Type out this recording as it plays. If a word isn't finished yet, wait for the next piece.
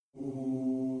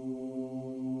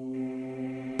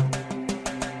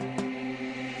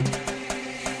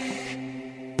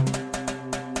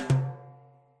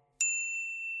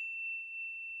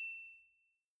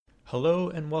Hello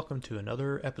and welcome to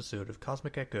another episode of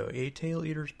Cosmic Echo, a Tale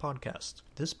Eaters podcast.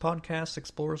 This podcast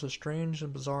explores a strange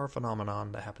and bizarre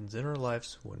phenomenon that happens in our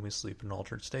lives when we sleep in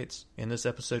altered states. In this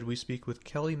episode, we speak with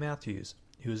Kelly Matthews,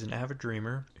 who is an avid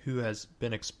dreamer who has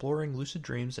been exploring lucid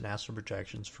dreams and astral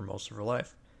projections for most of her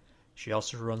life. She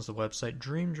also runs the website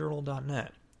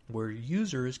dreamjournal.net, where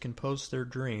users can post their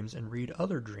dreams and read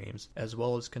other dreams, as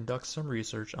well as conduct some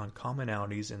research on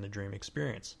commonalities in the dream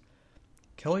experience.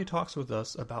 Kelly talks with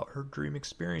us about her dream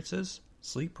experiences,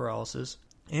 sleep paralysis,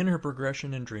 and her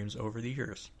progression in dreams over the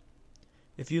years.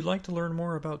 If you'd like to learn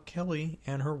more about Kelly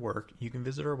and her work, you can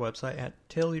visit our website at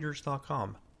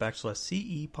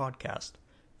taileaters.com/CE podcast,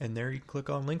 and there you can click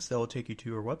on links that will take you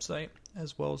to her website,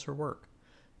 as well as her work.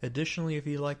 Additionally, if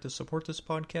you'd like to support this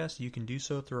podcast, you can do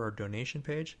so through our donation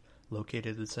page,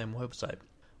 located at the same website.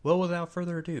 Well, without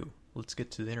further ado, let's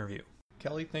get to the interview.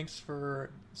 Kelly, thanks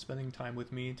for spending time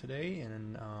with me today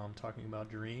and talking about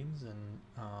dreams and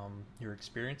your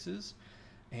experiences.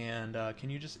 And can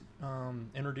you just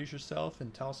introduce yourself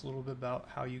and tell us a little bit about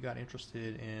how you got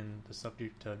interested in the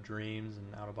subject of dreams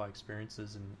and out-of-body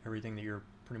experiences and everything that you're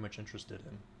pretty much interested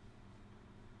in?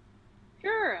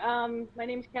 Sure. My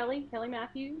name's Kelly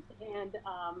Matthews, and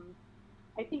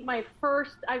I think I've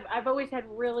always had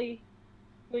really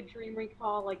good dream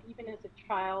recall, like even as a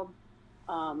child.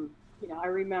 I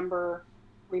remember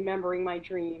remembering my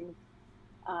dreams.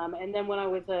 And then when I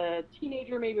was a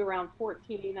teenager, maybe around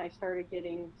 14, I started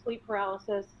getting sleep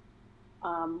paralysis,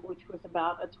 which was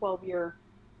about a 12-year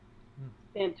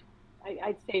stint.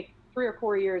 I'd say 3 or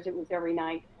 4 years it was every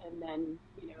night, and then,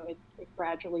 it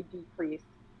gradually decreased.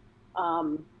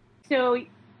 So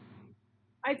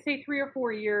I'd say 3 or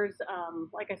 4 years,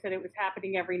 like I said, it was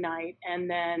happening every night. And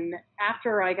then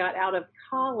after I got out of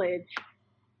college,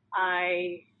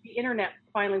 the internet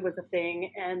finally was a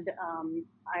thing, and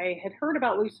I had heard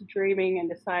about lucid dreaming and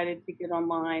decided to get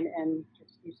online and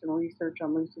just do some research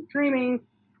on lucid dreaming.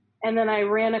 And then I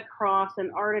ran across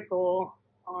an article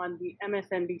on the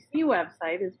MSNBC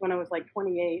website, is when I was like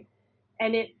 28,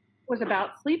 and it was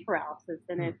about sleep paralysis,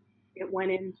 and it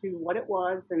went into what it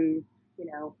was, and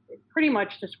it pretty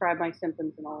much described my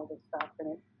symptoms and all of this stuff,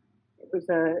 and it was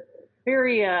a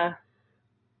very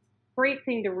great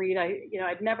thing to read.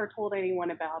 I'd never told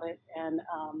anyone about it, and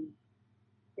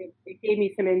it gave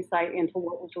me some insight into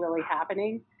what was really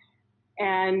happening.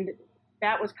 And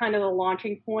that was kind of the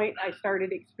launching point. I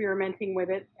started experimenting with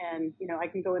it, and I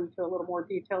can go into a little more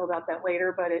detail about that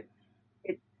later. But it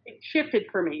shifted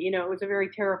for me. It was a very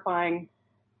terrifying,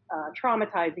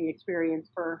 traumatizing experience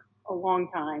for a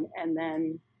long time, and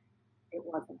then it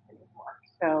wasn't anymore.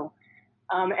 So,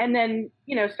 and then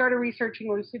started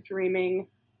researching lucid dreaming.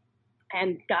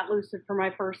 And got lucid for my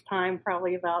first time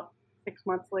probably about 6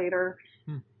 months later.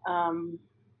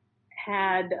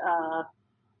 Had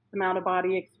some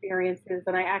out-of-body experiences,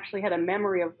 and I actually had a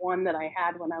memory of one that I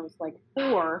had when I was like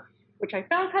 4, which I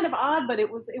found kind of odd, but it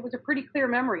was a pretty clear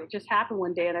memory. It just happened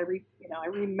one day, and I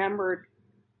remembered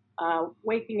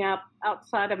waking up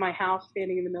outside of my house,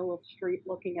 standing in the middle of the street,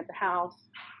 looking at the house,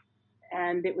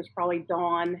 and it was probably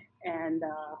dawn, and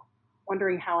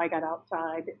wondering how I got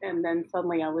outside, and then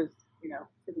suddenly I was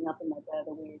sitting up in my bed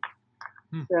awake.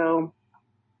 So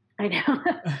I know,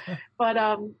 but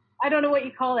I don't know what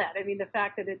you call that. I mean, the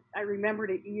fact that I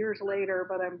remembered it years later,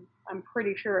 but I'm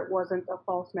pretty sure it wasn't a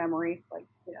false memory. Like,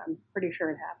 I'm pretty sure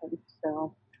it happened.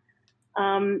 So,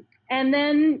 and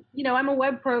then, I'm a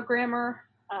web programmer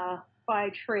by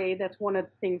trade. That's one of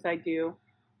the things I do.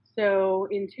 So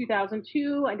in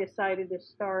 2002, I decided to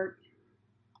start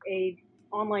a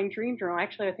online dream journal.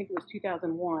 Actually, I think it was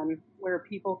 2001, where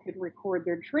people could record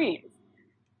their dreams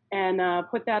and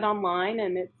put that online,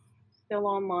 and it's still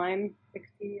online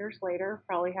 16 years later.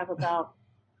 Probably have about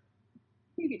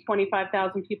maybe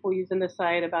 25,000 people using the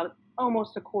site, about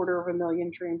almost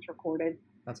 250,000 dreams recorded.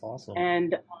 That's awesome.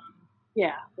 And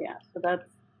yeah. So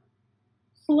that's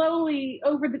slowly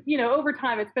over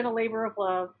time, it's been a labor of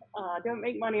love. Don't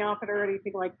make money off it or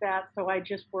anything like that. So I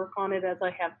just work on it as I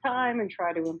have time and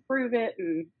try to improve it.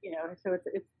 And, so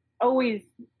it's always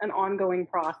an ongoing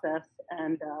process.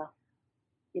 And,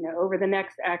 over the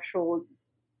next actual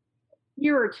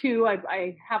year or two,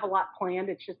 I have a lot planned.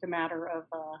 It's just a matter of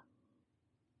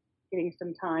getting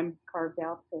some time carved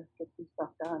out to get some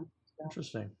stuff done. So.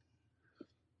 Interesting.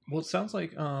 Well, it sounds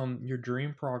like your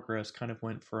dream progress kind of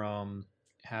went from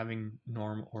having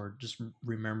normal or just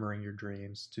remembering your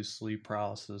dreams to sleep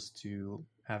paralysis to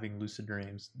having lucid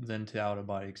dreams, then to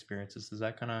out-of-body experiences. Is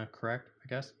that kind of correct, I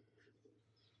guess?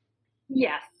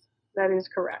 Yes, that is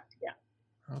correct. Yeah.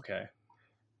 Okay.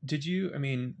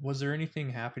 Was there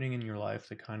anything happening in your life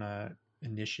that kind of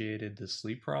initiated the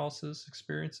sleep paralysis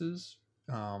experiences.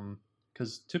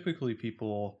 Because typically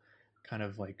people kind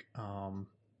of like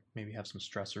maybe have some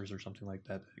stressors or something like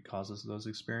that that causes those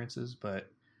experiences,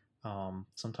 but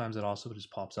sometimes it also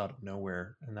just pops out of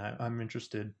nowhere. And I'm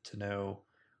interested to know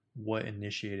what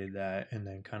initiated that and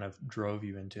then kind of drove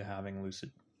you into having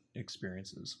lucid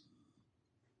experiences.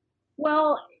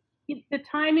 Well, the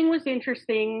timing was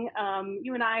interesting.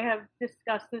 You and I have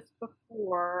discussed this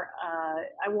before.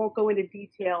 I won't go into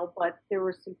detail, but there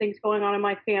were some things going on in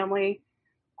my family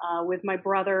with my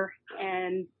brother,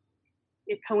 and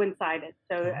it coincided.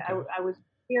 So Okay. I was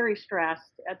very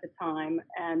stressed at the time,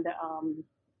 and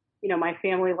my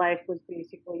family life was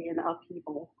basically in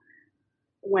upheaval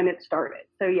when it started.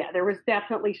 So yeah, there was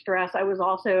definitely stress. I was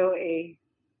also a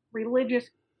religious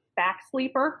back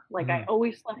sleeper. Like I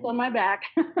always slept on my back,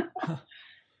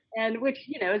 and which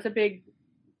is a big.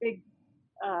 It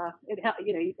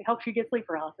helps you get sleep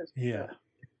paralysis. Yeah.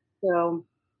 So,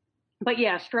 but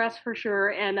yeah, stress for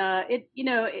sure, and it's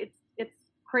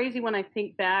crazy when I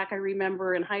think back. I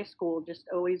remember in high school just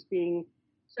always being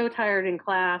so tired in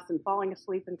class and falling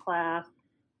asleep in class,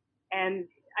 and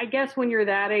I guess when you're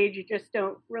that age, you just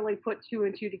don't really put two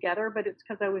and two together. But it's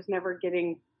because I was never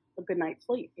getting a good night's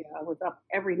sleep. I was up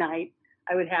every night.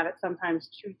 I would have it sometimes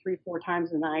 2, 3, 4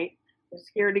 times a night. I was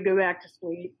scared to go back to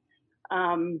sleep.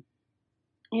 So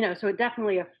it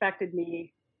definitely affected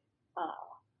me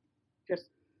just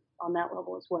on that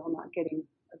level as well, not getting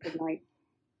a good night.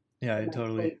 Yeah, I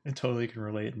totally can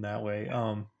relate in that way.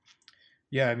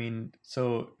 Yeah, I mean,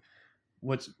 so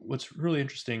what's really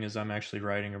interesting is I'm actually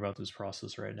writing about this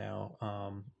process right now,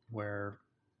 where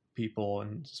people,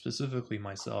 and specifically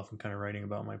myself, I'm kind of writing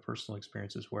about my personal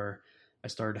experiences where I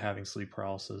started having sleep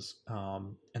paralysis,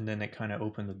 and then it kind of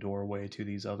opened the doorway to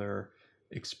these other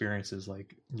experiences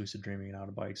like lucid dreaming and out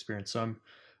of body experience. So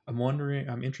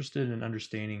I'm interested in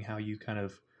understanding how you kind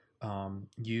of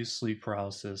use sleep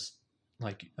paralysis,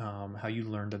 like how you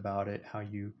learned about it, how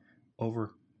you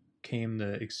overcame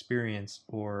the experience,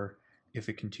 or if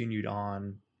it continued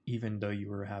on even though you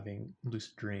were having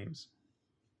lucid dreams.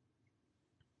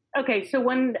 Okay, so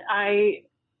when I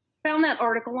found that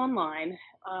article online,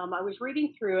 I was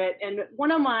reading through it, and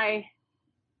one of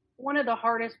the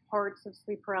hardest parts of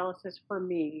sleep paralysis for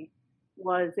me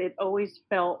was it always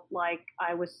felt like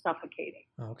I was suffocating.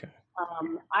 Okay.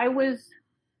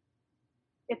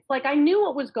 It's like I knew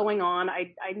what was going on.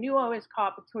 I knew I was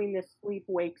caught between this sleep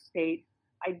wake state.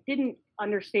 I didn't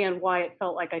understand why it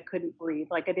felt like I couldn't breathe.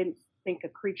 Like I didn't think a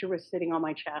creature was sitting on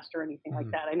my chest or anything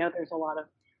like that. I know there's a lot of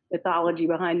mythology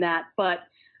behind that, but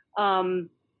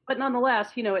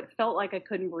nonetheless, it felt like I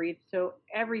couldn't breathe. So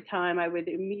every time I would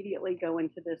immediately go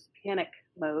into this panic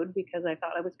mode because I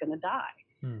thought I was going to die.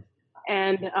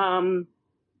 And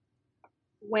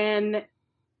when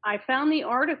I found the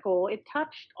article, it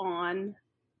touched on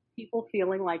people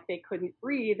feeling like they couldn't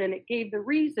breathe, and it gave the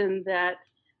reason that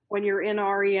when you're in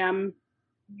REM,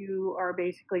 you are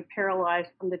basically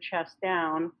paralyzed from the chest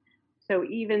down. So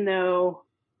even though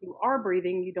you are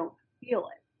breathing, you don't feel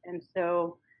it. And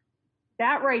so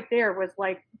that right there was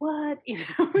like, what?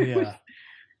 Yeah.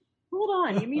 Hold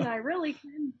on, you mean I really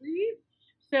can breathe?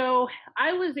 So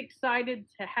I was excited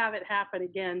to have it happen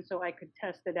again so I could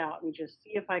test it out and just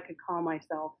see if I could calm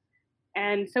myself.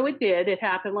 And so it did. It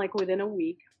happened like within a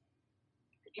week.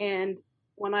 And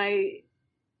when I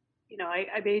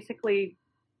basically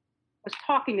was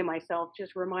talking to myself,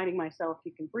 just reminding myself,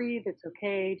 you can breathe, it's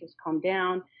okay, just calm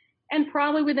down. And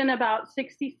probably within about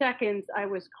 60 seconds, I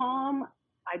was calm.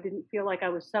 I didn't feel like I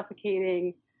was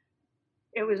suffocating.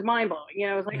 It was mind blowing.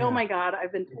 I was like, oh my God,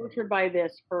 I've been tortured by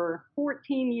this for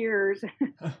 14 years.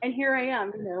 And here I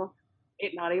am,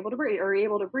 not able to breathe or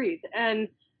able to breathe. And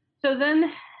so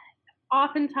then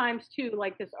oftentimes too,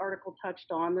 like this article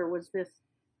touched on, there was this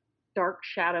dark,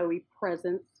 shadowy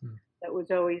presence that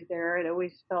was always there. It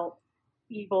always felt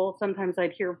evil. Sometimes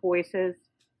I'd hear voices.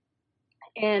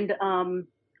 And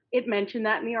it mentioned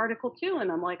that in the article too.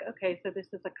 And I'm like, okay, so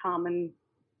this is a common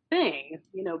thing,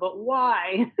 but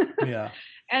why? Yeah.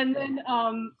 And then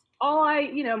my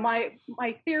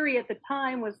theory at the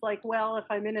time was like, well, if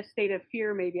I'm in a state of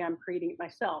fear, maybe I'm creating it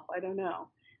myself. I don't know.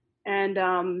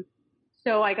 And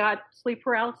so I got sleep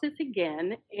paralysis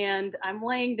again, and I'm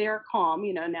laying there calm.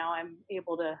 Now I'm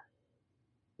able to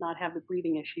not have the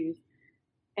breathing issues.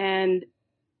 And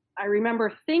I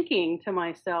remember thinking to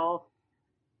myself,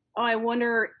 oh, I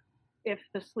wonder if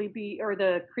the sleepy or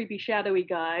the creepy shadowy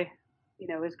guy,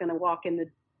 is going to walk in the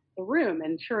room.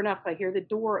 And sure enough, I hear the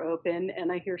door open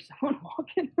and I hear someone walk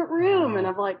in the room. And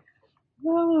I'm like,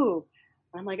 whoa.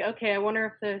 I'm like, okay, I wonder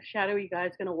if the shadowy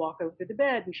guy's going to walk over to the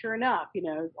bed. And sure enough, he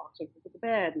walks over to the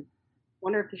bed.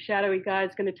 wonder if the shadowy guy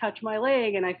is going to touch my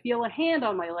leg, and I feel a hand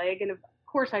on my leg, and of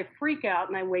course I freak out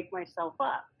and I wake myself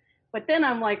up. But then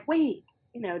I'm like, wait,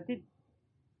 did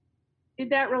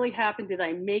that really happen? Did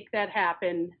I make that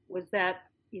happen? Was that,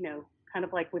 kind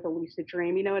of like with a lucid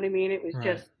dream? You know what I mean? It was Right.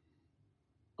 just,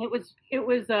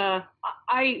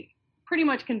 I pretty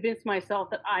much convinced myself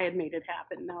that I had made it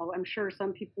happen. Now, I'm sure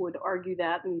some people would argue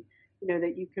that, and,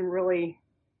 that you can really,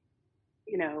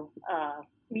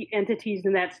 meet entities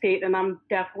in that state. And I'm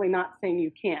definitely not saying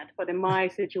you can't, but in my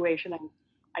situation,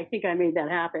 I think I made that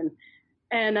happen.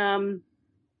 And,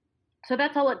 so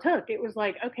that's all it took. It was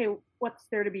like, okay, what's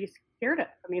there to be scared of?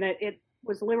 I mean, it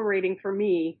was liberating for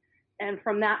me. And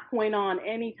from that point on,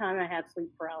 anytime I had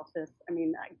sleep paralysis, I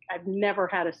mean, I've never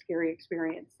had a scary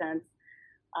experience since.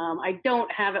 I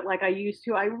don't have it like I used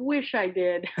to. I wish I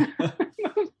did.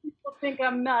 Most people think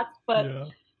I'm nuts, but yeah.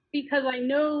 Because I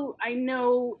know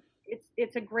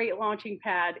it's a great launching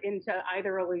pad into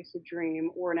either a lucid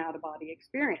dream or an out of body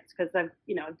experience, because I've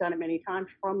done it many times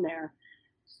from there.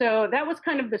 So that was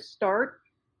kind of the start.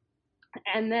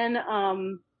 And then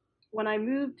when I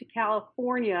moved to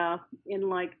California in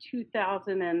like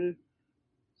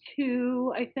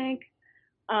 2002, I think,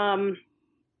 then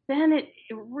it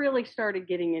really started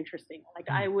getting interesting. Like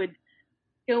I would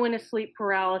go into sleep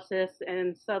paralysis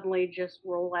and suddenly just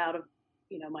roll out of,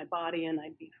 my body, and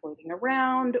I'd be floating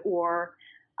around, or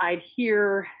I'd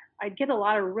get a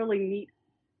lot of really neat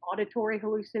auditory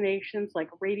hallucinations, like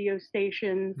radio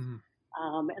stations.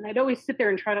 And I'd always sit there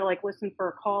and try to like listen for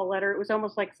a call letter. It was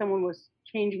almost like someone was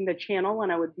changing the channel,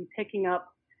 and I would be picking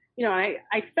up, I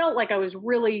felt like I was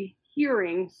really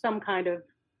hearing some kind of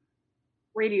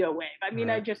radio wave. I mean,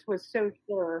 right. I just was so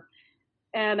sure.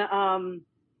 And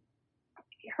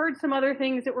heard some other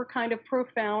things that were kind of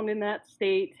profound in that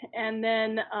state. And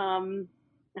then I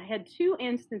had two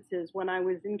instances when I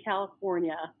was in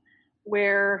California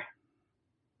where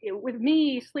with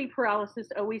me, sleep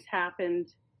paralysis always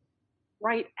happened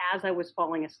right as I was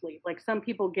falling asleep. Like some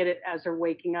people get it as they're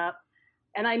waking up.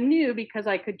 And I knew because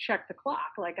I could check the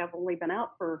clock, like I've only been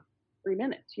out for 3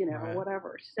 minutes, right.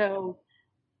 Whatever. So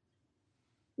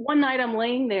one night I'm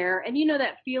laying there, and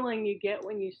that feeling you get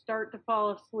when you start to fall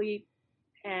asleep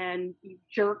and you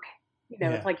jerk,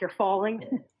 it's like you're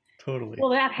falling. Totally.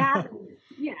 Well, that happened.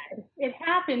 Yeah, it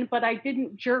happened, but I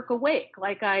didn't jerk awake.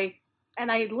 I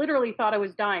literally thought I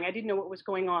was dying. I didn't know what was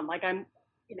going on. Like I'm,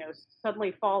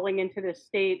 suddenly falling into this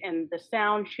state, and the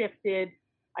sound shifted.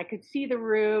 I could see the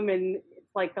room, and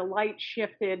it's like the light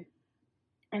shifted.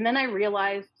 And then I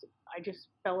realized I just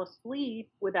fell asleep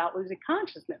without losing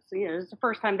consciousness. So, it was the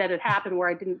first time that had happened where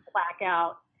I didn't black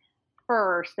out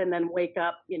first and then wake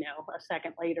up, a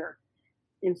second later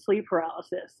in sleep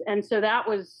paralysis. And so that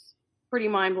was pretty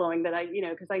mind blowing that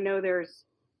because I know there's,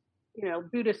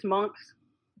 Buddhist monks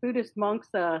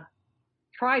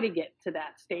try to get to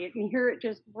that state, and here it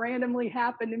just randomly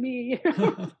happened to me.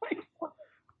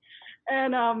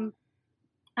 And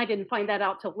I didn't find that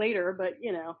out till later, but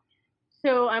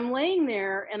so I'm laying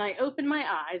there and I open my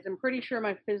eyes. I'm pretty sure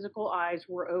my physical eyes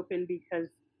were open because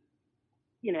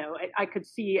I could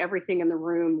see everything in the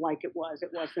room like it was. It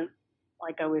wasn't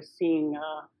like I was seeing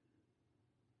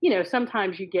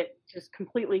sometimes you get just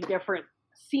completely different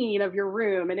scene of your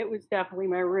room, and it was definitely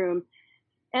my room.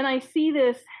 And I see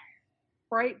this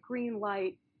bright green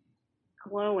light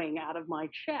glowing out of my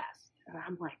chest. And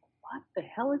I'm like, what the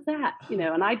hell is that?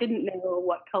 And I didn't know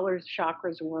what colors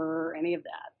chakras were or any of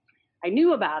that. I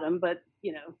knew about them, but,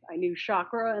 I knew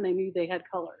chakra and I knew they had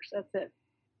colors. That's it.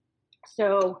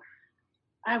 So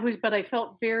I was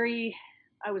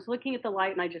looking at the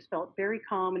light, and I just felt very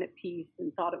calm and at peace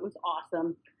and thought it was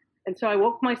awesome. And so I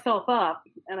woke myself up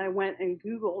and I went and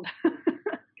Googled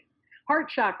heart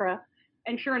chakra.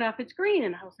 And sure enough, it's green.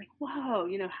 And I was like, whoa,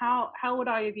 how would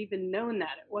I have even known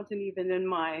that? It wasn't even in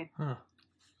my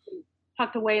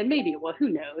tucked away, and maybe it was, who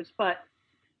knows? But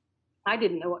I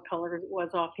didn't know what color it was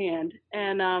offhand.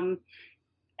 And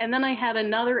then I had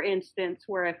another instance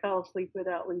where I fell asleep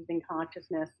without losing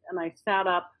consciousness, and I sat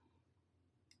up.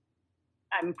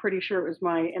 I'm pretty sure it was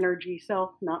my energy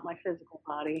self, not my physical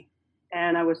body.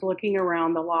 And I was looking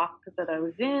around the loft that I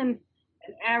was in,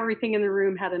 and everything in the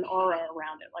room had an aura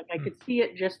around it. Like I could see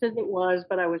it just as it was,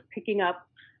 but I was picking up,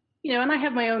 and I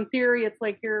have my own theory. It's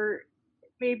like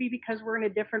maybe because we're in a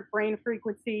different brain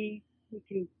frequency, we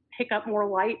can pick up more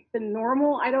light than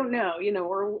normal. I don't know,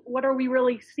 or what are we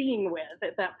really seeing with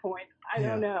at that point? I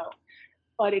don't know.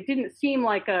 But it didn't seem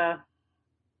like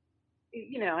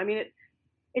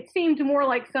it seemed more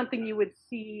like something you would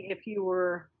see if you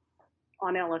were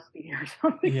on LSD or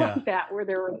something like that, where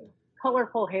there were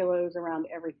colorful halos around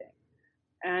everything.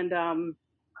 And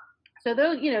So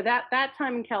those, that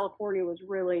time in California was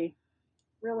really,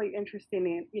 really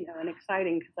interesting and, and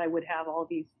exciting because I would have all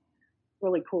these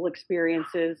really cool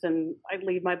experiences, and I'd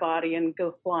leave my body and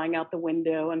go flying out the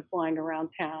window and flying around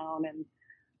town, and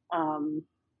um,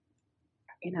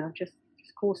 just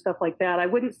cool stuff like that. I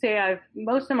wouldn't say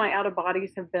most of my out of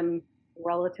bodies have been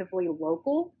relatively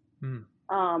local. Hmm.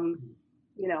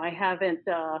 I haven't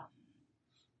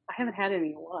had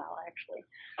any in a while actually,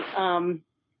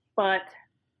 but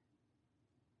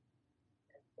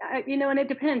and it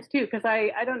depends too, because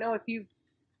I don't know if you've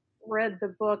read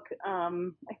the book. I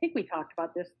think we talked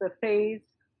about this, The Phase.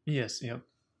 Yes. Yep.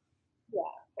 Yeah,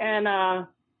 and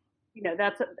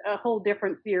that's a whole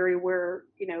different theory where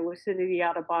lucidity,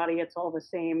 out of body, it's all the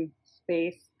same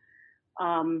space.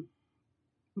 Um,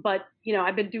 but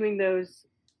I've been doing those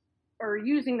or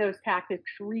using those tactics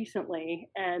recently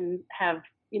and have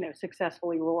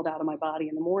successfully rolled out of my body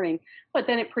in the morning. But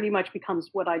then it pretty much becomes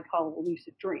what I'd call a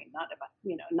lucid dream,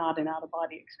 not an out of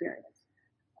body experience,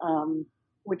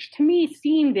 which to me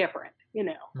seem different.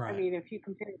 Right. I mean, if you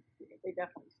compare it, they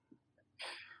definitely seem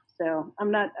different. So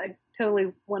I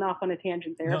totally went off on a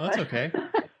tangent there. No, that's okay.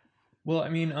 Well, I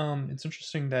mean, it's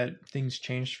interesting that things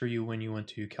changed for you when you went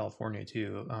to California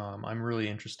too. I'm really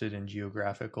interested in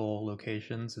geographical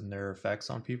locations and their effects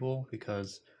on people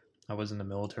because I was in the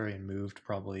military and moved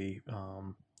probably,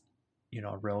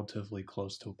 relatively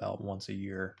close to about once a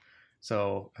year.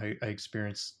 So I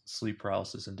experienced sleep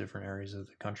paralysis in different areas of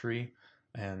the country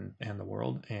and the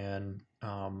world, and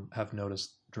have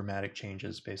noticed dramatic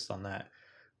changes based on that.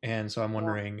 And so I'm Yeah.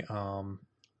 wondering,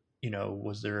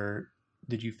 was there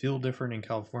did you feel different in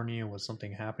California? Was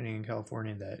something happening in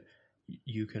California that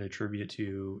you could attribute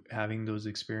to having those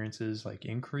experiences like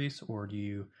increase, or do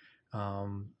you,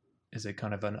 is it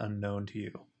kind of an unknown to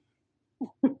you?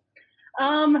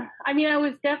 I mean, I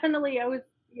was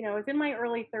in my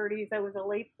early 30s. I was a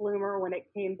late bloomer when it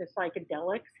came to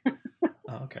psychedelics.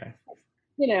 Oh, okay.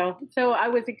 So I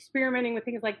was experimenting with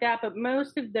things like that, but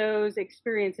most of those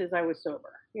experiences I was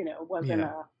sober. Wasn't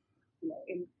Yeah.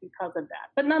 because of that.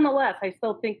 But nonetheless, I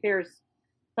still think there's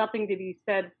something to be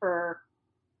said for,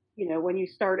 when you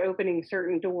start opening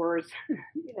certain doors,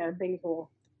 things will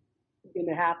begin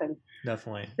to happen.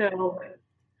 Definitely. So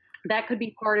that could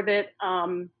be part of it.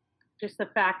 Just the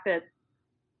fact that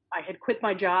I had quit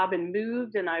my job and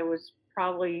moved, and I was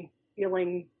probably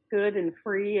feeling good and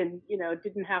free, and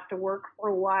didn't have to work for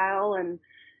a while, and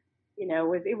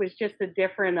it was just a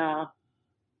different.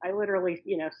 I literally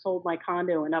sold my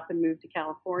condo and up and moved to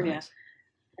California. Nice.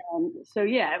 So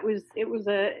yeah, it was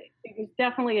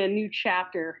definitely a new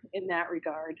chapter in that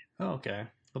regard. Oh, okay.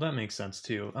 Well, that makes sense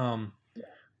too.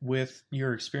 With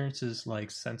your experiences like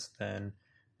since then,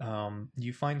 do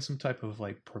you find some type of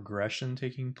like progression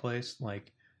taking place?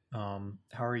 Like,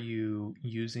 how are you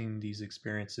using these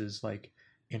experiences, like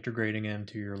integrating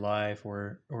into your life,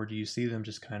 or do you see them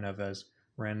just kind of as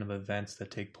random events that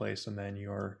take place, and then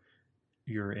you're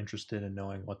interested in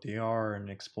knowing what they are and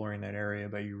exploring that area,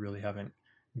 but you really haven't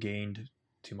gained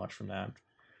too much from that?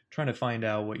 Trying to find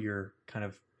out what your kind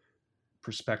of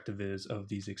perspective is of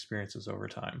these experiences over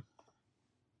time.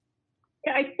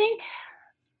 Yeah, I think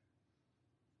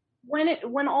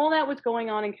when all that was going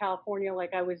on in California,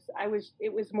 like it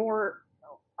was more,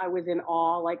 I was in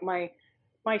awe. Like my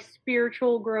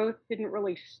spiritual growth didn't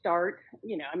really start.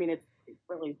 I mean, it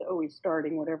really is always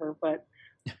starting, whatever. But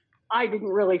I didn't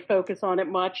really focus on it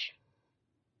much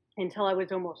until I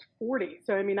was almost 40.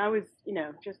 So I mean, I was,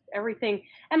 just everything,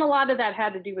 and a lot of that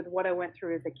had to do with what I went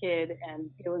through as a kid and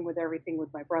dealing with everything with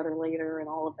my brother later and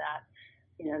all of that.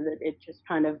 That it just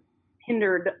kind of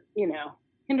hindered,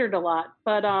 hindered a lot.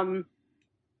 But um,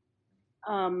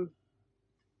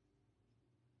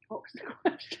 what was the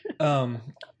question? Um,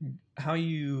 how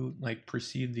you like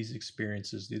perceive these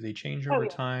experiences? Do they change Oh over yeah,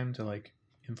 time to like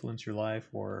influence your life,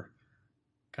 or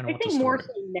kind of I what's the think more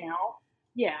story? so now.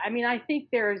 Yeah, I mean, I think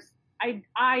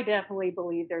I definitely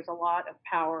believe there's a lot of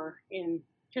power in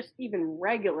just even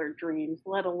regular dreams,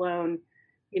 let alone,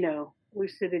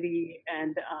 lucidity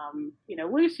and,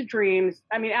 lucid dreams.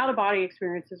 I mean, out of body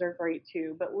experiences are great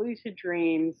too, but lucid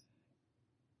dreams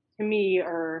to me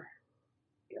are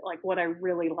like what I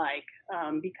really like,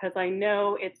 because I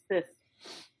know it's this.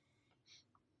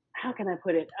 How can I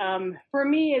put it? For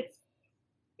me,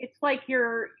 it's like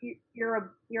you're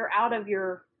out of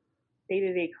your day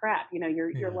to day crap. You're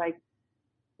Yeah. like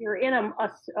you're in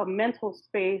a mental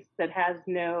space that has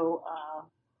no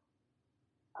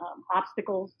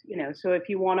obstacles. So if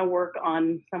you want to work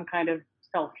on some kind of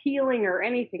self healing or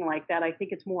anything like that, I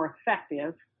think it's more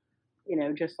effective.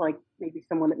 Just like maybe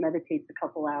someone that meditates a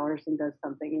couple hours and does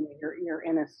something. You're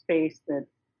in a space that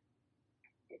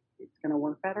it's going to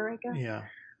work better, I guess. Yeah.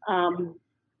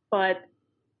 But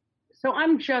so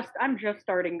I'm just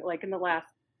starting, like, in the last,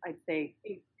 I'd say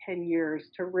 8-10 years,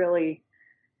 to really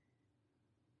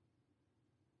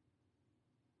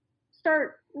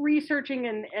start researching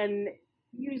and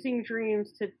using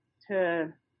dreams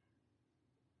to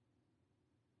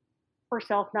for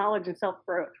self-knowledge and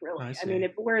self-growth, really. I mean,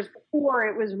 whereas before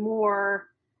it was more,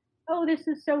 oh, this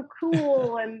is so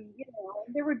cool, and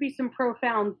there would be some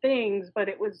profound things, but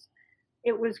it was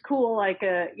cool, like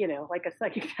a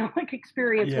psychedelic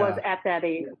experience was at that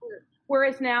age.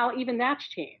 Whereas now, even that's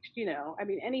changed. I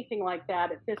mean, anything like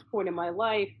that at this point in my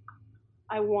life,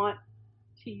 I want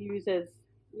to use as,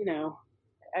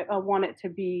 I want it to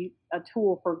be a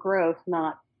tool for growth,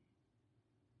 not,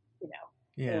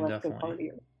 Yeah,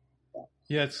 definitely.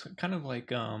 Yeah, it's kind of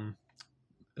like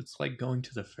it's like going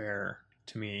to the fair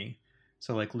to me.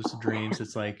 So like lucid dreams,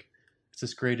 it's like it's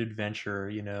this great adventure,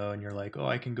 and you're like, oh,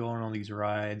 I can go on all these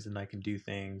rides and I can do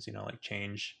things, like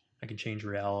I can change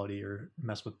reality or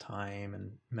mess with time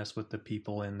and mess with the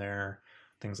people in there,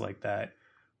 things like that.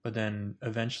 But then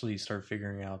eventually you start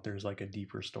figuring out there's like a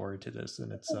deeper story to this,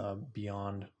 and it's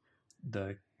beyond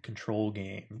the control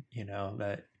game,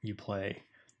 that you play.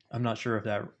 I'm not sure if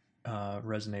that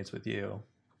resonates with you.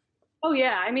 Oh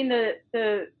yeah, I mean,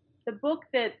 the book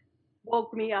that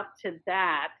woke me up to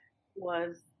that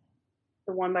was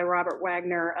the one by Robert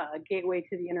Wagner, Gateway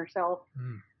to the Inner Self.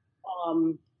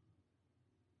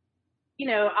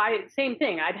 Same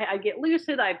thing. I'd get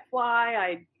lucid, I'd fly,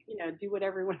 I'd do what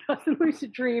everyone does in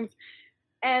lucid dreams,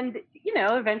 and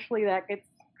eventually that gets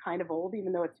kind of old,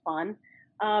 even though it's fun.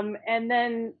 And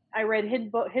then I read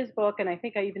his book, and I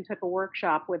think I even took a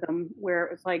workshop with him where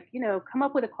it was like, come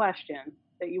up with a question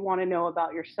that you want to know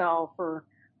about yourself, or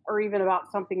even about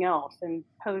something else, and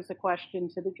pose a question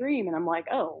to the dream. And I'm like,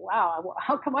 oh wow,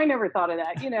 how come I never thought of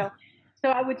that? So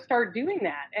I would start doing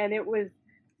that, and it was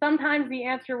sometimes the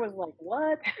answer was like,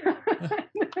 what?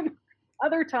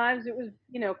 Other times it was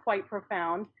quite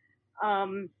profound.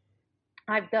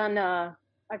 I've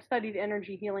studied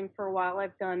energy healing for a while.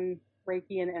 I've done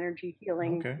Reiki and energy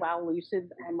healing while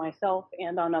lucid on myself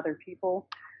and on other people.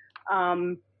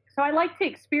 So I like to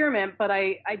experiment, but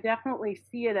I definitely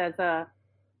see it as a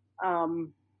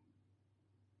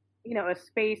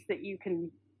space that you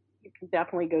can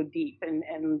definitely go deep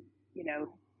and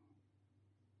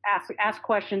ask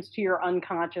questions to your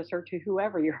unconscious or to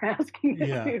whoever you're asking it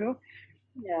to,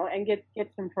 and get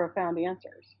some profound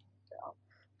answers. So.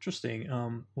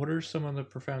 Interesting. What are some of the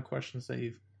profound questions that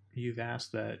you've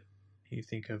asked that you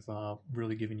think have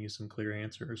really given you some clear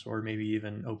answers, or maybe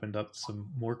even opened up some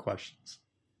more questions?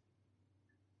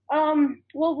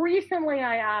 Well, recently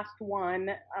I asked one,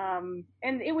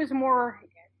 and it was more,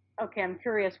 okay, I'm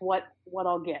curious what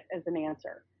I'll get as an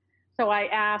answer. So I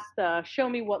asked, show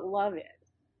me what love is.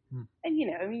 And,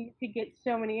 you could get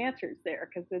so many answers there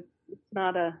because it's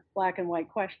not a black and white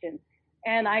question.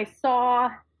 And I saw,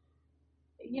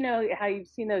 how you've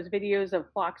seen those videos of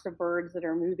flocks of birds that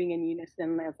are moving in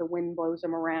unison as the wind blows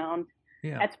them around.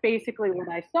 Yeah. That's basically what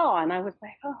I saw. And I was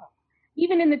like, oh,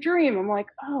 even in the dream, I'm like,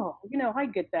 oh, I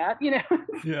get that,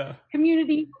 Yeah.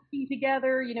 Community working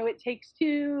together, it takes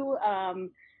two,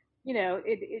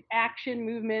 it action,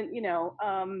 movement,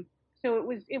 so it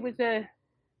was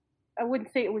I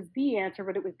wouldn't say it was the answer,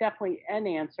 but it was definitely an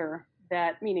answer,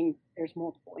 that meaning there's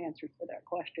multiple answers to that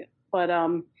question. But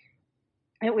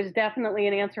it was definitely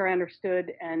an answer I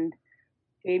understood and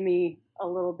gave me a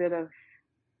little bit of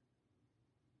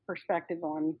perspective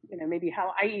on, maybe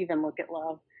how I even look at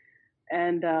love.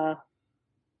 And, so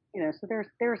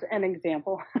there's an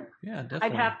example. Yeah, definitely.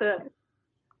 I'd have to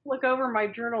look over my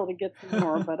journal to get some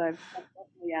more, but I've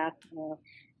definitely asked.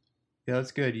 Yeah,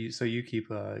 that's good. You keep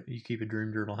a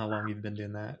dream journal. How long have you been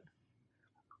doing that?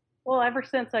 Well, ever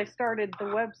since I started the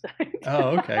website.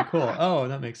 Oh, okay, cool. Oh,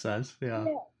 that makes sense. Yeah.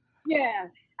 Yeah.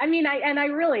 I mean, I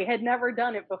really had never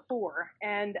done it before.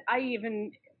 And I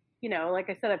even, like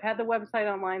I said, I've had the website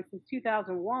online since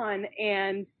 2001.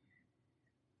 And,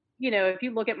 if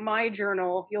you look at my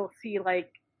journal, you'll see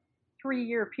like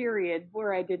 3-year period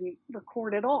where I didn't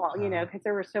record at all, because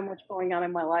there was so much going on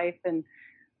in my life. And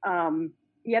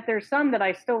yet there's some that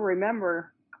I still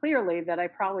remember clearly that I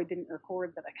probably didn't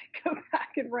record that I could go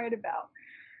back and write about.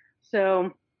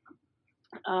 So,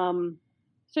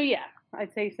 yeah,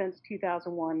 I'd say since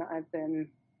 2001, I've been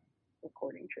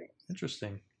recording dreams.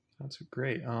 Interesting. That's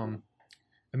great. I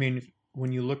mean,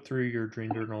 when you look through your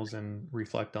dream journals and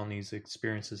reflect on these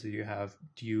experiences that you have,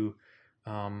 do you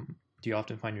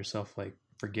often find yourself like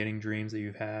forgetting dreams that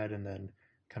you've had and then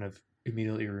kind of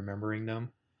immediately remembering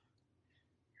them?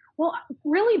 Well,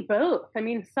 really both. I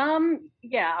mean, some,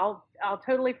 yeah, I'll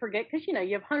totally forget because you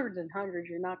have hundreds and hundreds.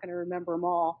 You're not going to remember them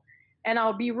all, and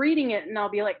I'll be reading it and I'll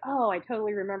be like, oh, I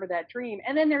totally remember that dream.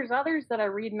 And then there's others that I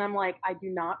read and I'm like, I do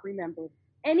not remember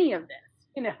any of this.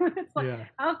 It's like Yeah.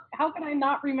 how can I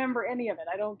not remember any of it?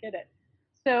 I don't get it.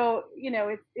 So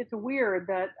it's weird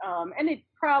that, and it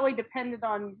probably depended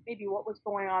on maybe what was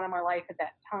going on in my life at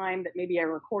that time, that maybe I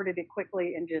recorded it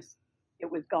quickly and just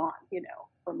it was gone,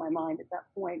 from my mind at that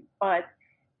point. But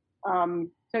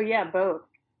so yeah, both.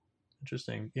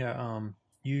 Interesting. Yeah.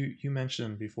 You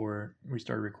mentioned before we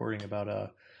started recording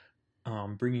about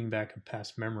bringing back a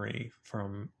past memory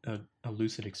from a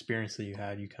lucid experience that you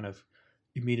had. You kind of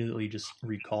immediately just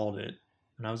recalled it,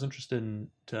 and I was interested in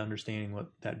to understanding what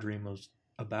that dream was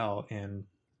about, and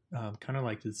kind of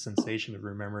like the sensation of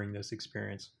remembering this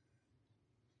experience.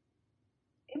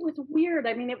 It was weird.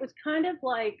 I mean, it was kind of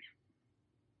like,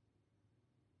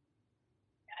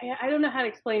 I don't know how to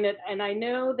explain it. And I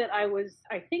know that I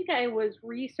think I was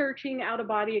researching out of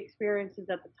body experiences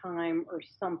at the time or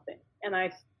something. And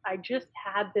I just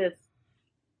had this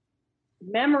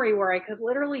memory where I could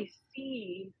literally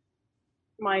see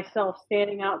myself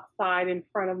standing outside in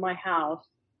front of my house.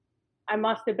 I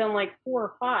must have been like 4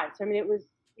 or 5. So, I mean, it was,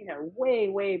 way,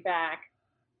 way back.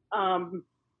 Um,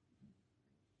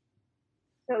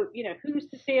 so, who's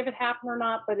to say if it happened or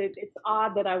not, but it's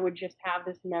odd that I would just have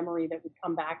this memory that would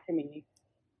come back to me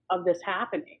of this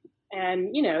happening.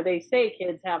 And, they say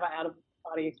kids have out of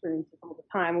body experiences all the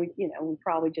time. We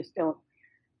probably just don't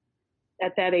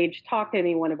at that age talk to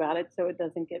anyone about it, so it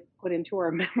doesn't get put into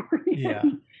our memory Yeah.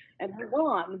 and go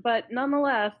on. But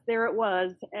nonetheless, there it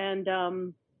was. And,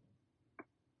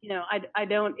 I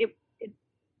don't,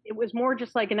 it was more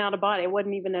just like an out of body. It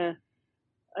wasn't even a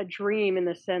dream in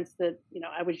the sense that,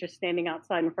 I was just standing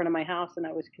outside in front of my house and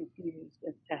I was confused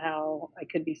as to how I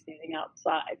could be standing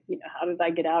outside. How did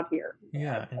I get out here?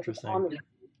 Yeah. Interesting.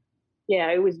 Yeah,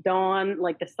 it was dawn,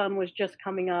 like the sun was just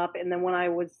coming up. And then when I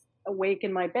was awake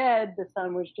in my bed, the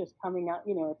sun was just coming up.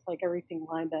 It's like everything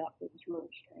lined up. It was really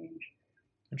strange.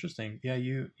 Interesting. Yeah,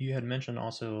 you had mentioned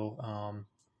also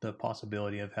the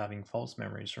possibility of having false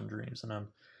memories from dreams, and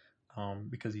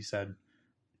because you said,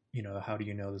 how do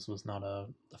you know this was not a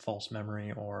false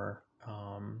memory or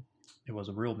it was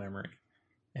a real memory?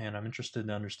 And I'm interested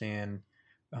to understand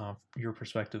your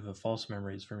perspective of false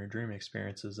memories from your dream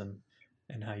experiences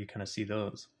and how you kind of see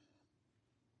those.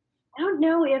 I don't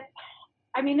know if,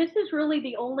 I mean, this is really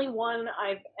the only one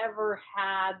I've ever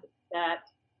had that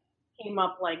came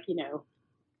up like,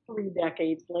 3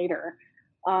 decades later.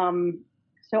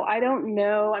 So I don't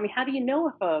know. I mean, how do you know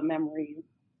if a memory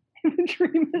in a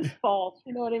dream is false?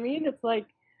 You know what I mean? It's like,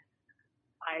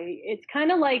 it's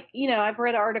kind of like, I've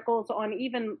read articles on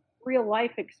even real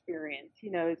life experience,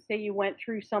 say you went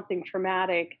through something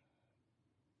traumatic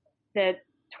that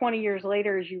 20 years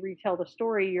later, as you retell the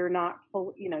story, you're not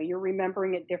full, you're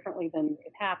remembering it differently than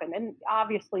it happened. And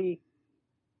obviously,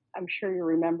 I'm sure you're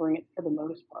remembering it for the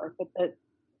most part, but that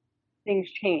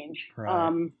things change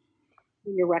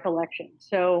in your recollection.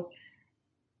 So,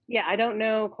 yeah, I don't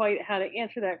know quite how to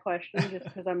answer that question just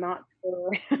because I'm not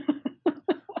sure.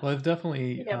 Well, I've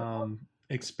definitely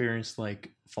experienced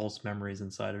like false memories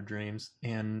inside of dreams,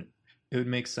 and it would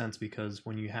make sense because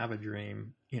when you have a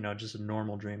dream, just a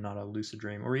normal dream, not a lucid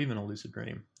dream or even a lucid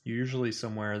dream, you're usually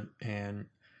somewhere and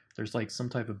there's like some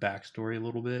type of backstory a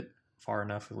little bit, far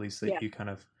enough at least that you kind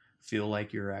of feel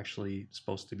like you're actually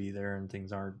supposed to be there and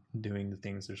things aren't doing the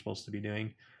things they're supposed to be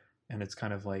doing. And it's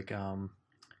kind of like,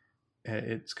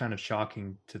 it's kind of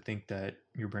shocking to think that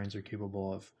your brains are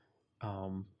capable of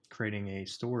creating a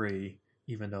story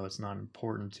even though it's not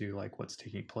important to like what's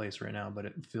taking place right now, but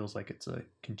it feels like it's a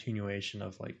continuation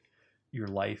of like your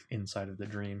life inside of the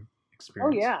dream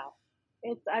experience. Oh yeah,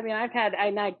 I mean, I've had,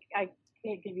 I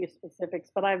can't give you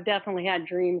specifics, but I've definitely had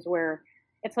dreams where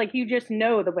it's like you just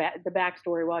know the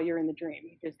backstory while you're in the dream.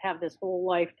 You just have this whole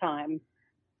lifetime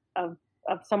of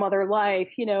some other life,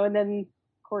 and then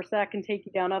of course that can take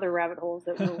you down other rabbit holes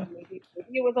that will maybe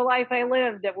it was a life I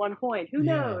lived at one point. Who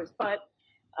knows? But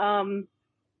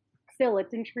still,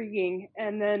 it's intriguing.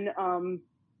 And then I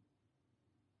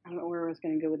don't know where I was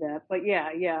going to go with that, but yeah,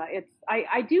 it's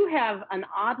I do have an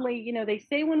oddly, they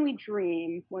say when we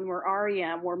dream, when we're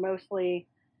REM, we're mostly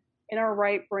in our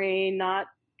right brain, not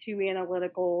too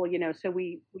analytical, so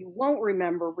we won't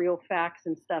remember real facts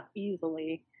and stuff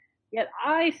easily. Yet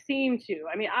I seem to.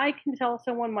 I mean, I can tell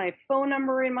someone my phone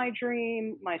number in my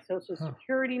dream, my social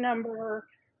security number.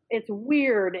 It's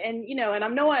weird, and and I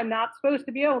know I'm not supposed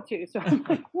to be able to. So I'm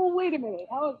like, well, wait a minute,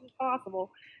 how is this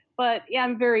possible? But yeah,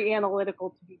 I'm very analytical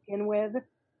to begin with,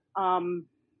 and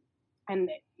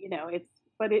it's.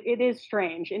 but it is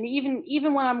strange. And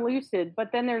even when I'm lucid,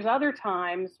 but then there's other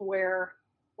times where,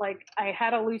 like, I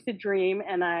had a lucid dream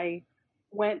and I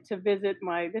went to visit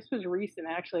this was recent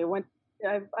actually.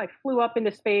 I flew up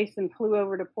into space and flew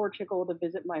over to Portugal to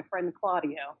visit my friend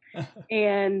Claudio.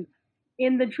 And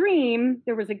in the dream,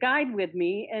 there was a guide with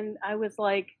me, and I was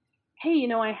like,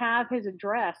 hey, I have his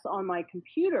address on my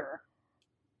computer.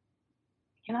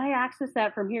 Can I access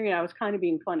that from here? I was kind of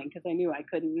being funny because I knew I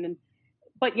couldn't.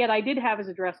 But yet I did have his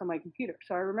address on my computer.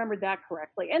 So I remembered that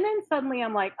correctly. And then suddenly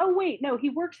I'm like, oh, wait, no, he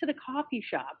works at a coffee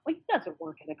shop. Like, he doesn't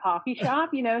work at a coffee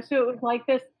shop, So it was like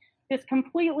this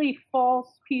completely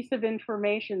false piece of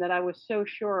information that I was so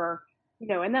sure,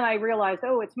 and then I realized,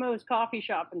 oh, it's Mo's coffee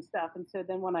shop and stuff. And so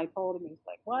then when I told him, he's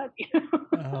like, what?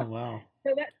 Oh, wow.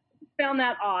 So that found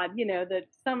that odd, that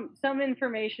some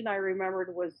information I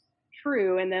remembered was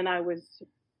true. And then I was,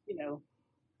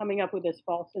 coming up with this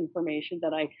false information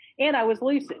that I was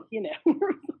lucid,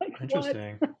 Like,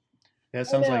 interesting. That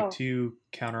sounds like two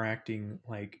counteracting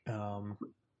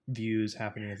views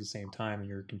happening at the same time, and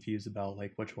you're confused about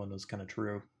like which one was kind of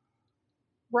true.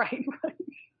 Right.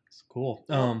 It's cool.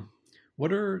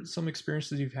 What are some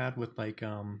experiences you've had with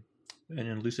in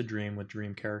a lucid dream with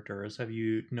dream characters? Have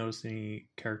you noticed any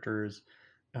characters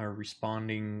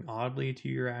responding oddly to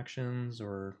your actions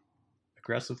or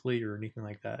aggressively or anything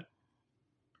like that?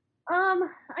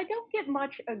 I don't get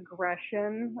much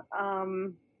aggression.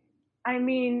 I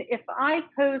mean, if I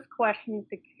pose questions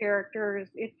to characters,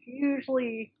 it's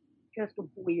usually just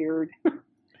weird.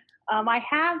 I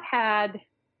have had,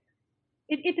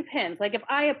 it depends. Like, if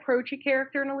I approach a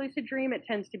character in a lucid dream, it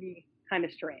tends to be kind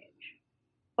of strange.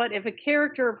 But if a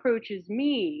character approaches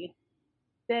me,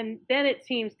 then it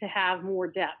seems to have more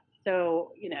depth.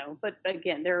 So, but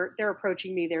again, they're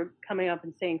approaching me, they're coming up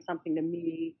and saying something to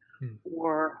me,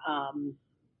 or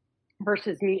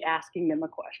versus me asking them a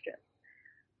question.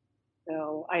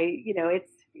 So I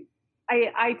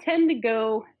tend to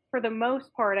go, for the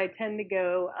most part, I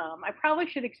probably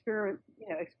should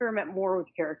experiment more with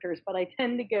characters, but I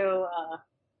tend to go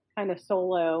kind of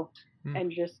solo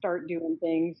and just start doing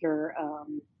things, or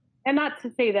and not to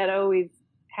say that always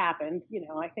happened.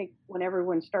 I think when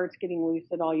everyone starts getting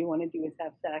lucid, all you want to do is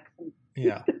have sex. And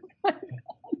yeah. But,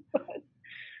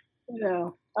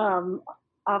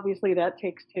 obviously that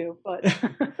takes two, but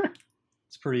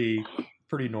it's pretty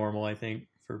normal, I think,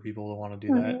 for people to want to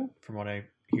do that, from what I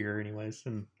hear anyways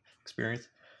and experience.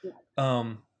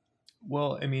 Yeah.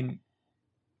 Well, I mean,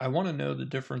 I want to know the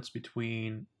difference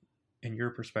between, in your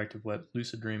perspective, what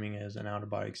lucid dreaming is and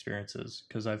out-of-body experiences,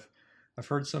 because I've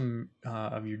heard some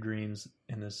of your dreams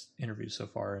in this interview so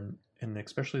far, and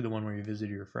especially the one where you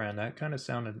visited your friend. That kind of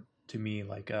sounded to me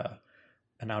like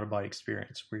an out-of-body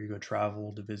experience where you go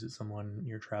travel to visit someone,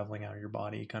 you're traveling out of your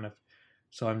body, kind of.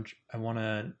 So I want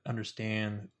to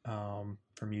understand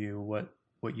from you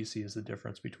what you see as the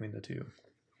difference between the two.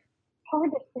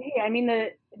 Hard to say. I mean,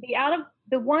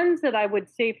 the ones that I would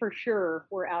say for sure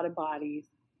were out of bodies.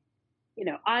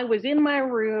 I was in my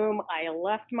room, I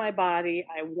left my body,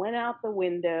 I went out the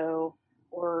window,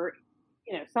 or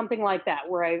something like that,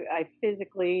 where I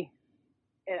physically,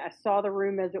 I saw the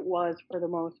room as it was for the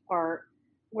most part.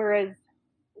 Whereas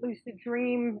lucid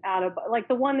dream like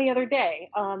the one the other day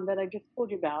that I just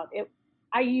told you about,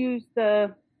 I used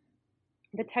the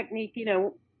technique,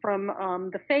 from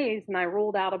the phase, and I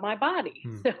rolled out of my body.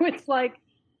 So it's like,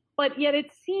 but yet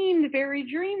it seemed very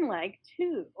dreamlike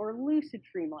too, or lucid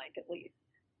dreamlike at least.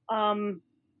 So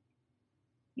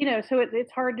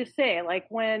it's hard to say. Like,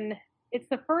 when it's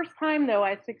the first time though,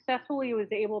 I successfully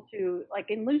was able to, like,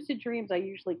 in lucid dreams, I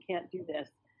usually can't do this.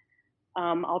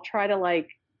 I'll try to like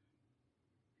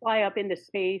fly up into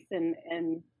space and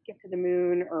get to the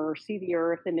moon or see the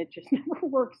Earth, and it just never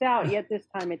works out. Yet this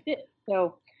time it did.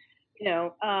 So,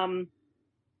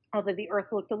 although the Earth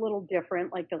looked a little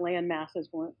different, like the land masses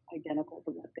weren't identical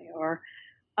to what they are.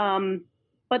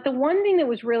 But the one thing that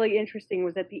was really interesting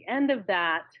was at the end of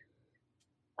that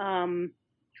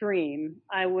dream,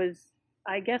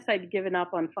 I guess I'd given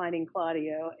up on finding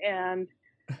Claudio, and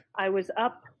I was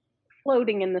up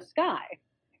floating in the sky.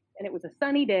 And it was a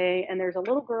sunny day, and there's a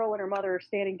little girl and her mother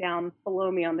standing down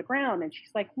below me on the ground, and she's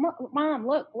like, Mom,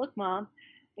 look, Mom.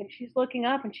 And she's looking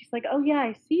up, and she's like, oh, yeah,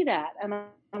 I see that. And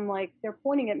I'm like, they're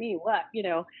pointing at me. What?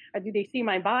 Do they see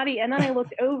my body? And then I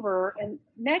looked over, and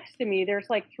next to me, there's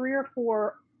like 3 or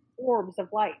 4 orbs of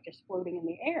light just floating in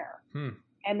the air.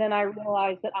 And then I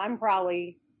realized that I'm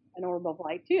probably an orb of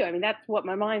light, too. I mean, that's what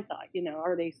my mind thought.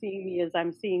 Are they seeing me as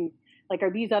I'm seeing? Like, are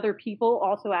these other people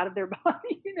also out of their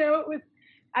body? It was.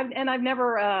 I've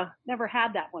never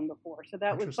had that one before. So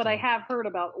that was, but I have heard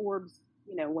about orbs,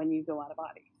 when you go out of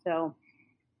body. So,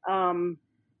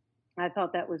 I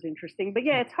thought that was interesting. But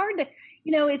yeah, it's hard to,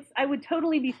 I would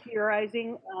totally be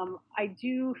theorizing. I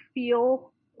do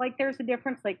feel like there's a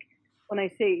difference. Like when I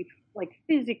say like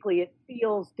physically, it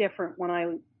feels different when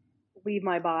I leave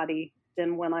my body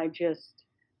than when I just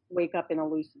wake up in a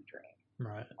lucid dream.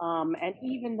 Right. And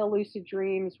even the lucid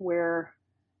dreams where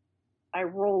I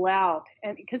roll out,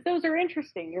 and because those are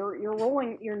interesting, you're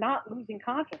rolling, you're not losing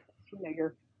consciousness.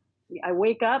 I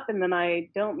wake up and then I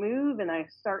don't move and I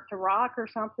start to rock or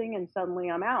something and suddenly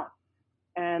I'm out.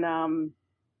 And,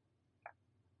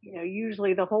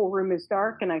 usually the whole room is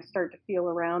dark and I start to feel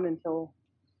around until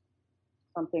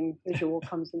something visual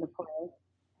comes into play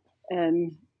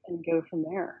and go from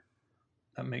there.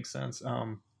 That makes sense.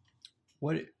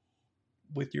 What,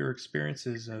 with your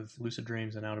experiences of lucid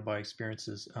dreams and out of body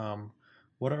experiences,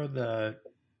 what are the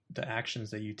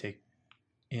actions that you take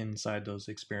inside those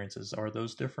experiences? Are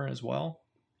those different as well?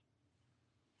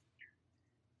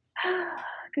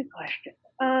 Good question.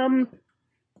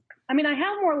 I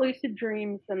have more lucid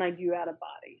dreams than I do out of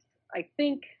bodies. I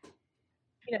think,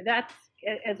 that's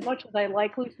as much as I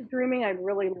like lucid dreaming, I'd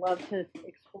really love to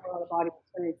explore out of body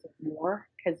experiences more,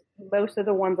 because most of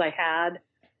the ones I had,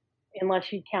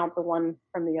 unless you count the one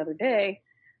from the other day,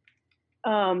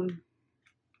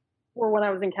 were when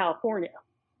I was in California.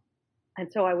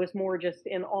 And so I was more just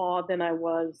in awe than I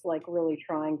was like really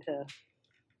trying to,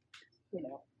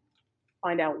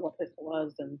 find out what this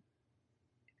was. And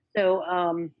so,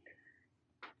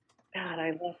 God, I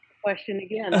left the question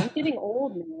again. I'm getting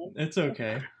old, man. It's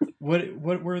okay. What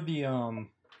were the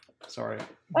sorry.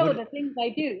 The things I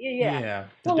do. Yeah. Yeah.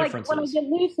 Well, like when I get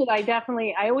lucid,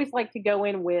 I always like to go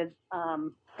in with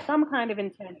some kind of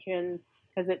intention,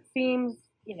 because it seems,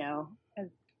 as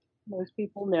most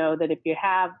people know, that if you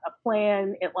have a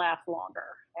plan, it lasts longer.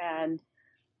 And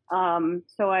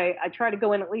so I try to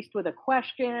go in at least with a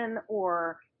question,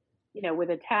 or, with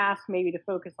a task, maybe to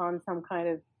focus on some kind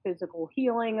of physical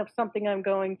healing of something I'm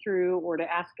going through, or to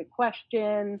ask a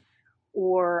question,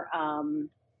 or,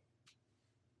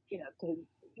 to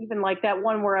even like that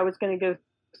one where I was going to go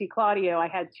see Claudio, I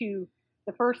had two.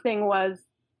 The first thing was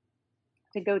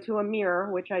to go to a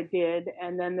mirror, which I did.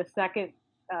 And then the second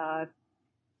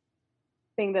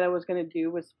thing that I was going to do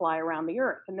was fly around the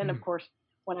earth. And then, of course,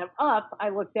 when I'm up, I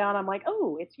look down, I'm like,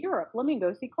 oh, it's Europe. Let me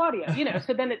go see Claudio,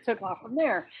 so then it took off from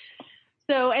there.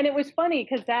 So, and it was funny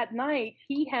because that night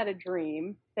he had a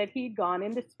dream that he'd gone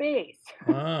into space.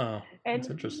 Oh, that's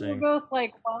interesting. We were both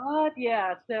like, what?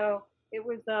 Yeah. So it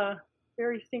was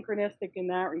very synchronistic in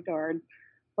that regard.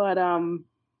 But,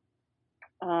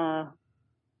 yeah.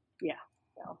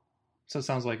 So it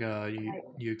sounds like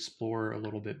you explore a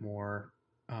little bit more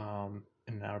in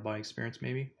an out-of-body experience,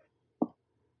 maybe?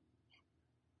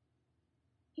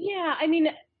 Yeah,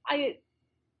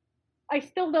 I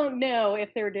still don't know if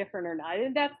they're different or not.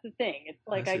 And that's the thing. It's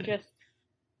like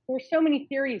there's so many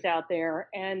theories out there,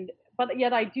 but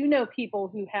yet I do know people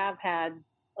who have had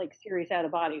like serious out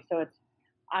of body. So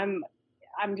I'm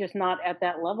just not at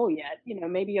that level yet.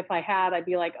 Maybe if I had, I'd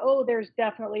be like, oh, there's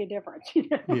definitely a difference.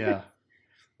 Yeah.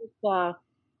 It's,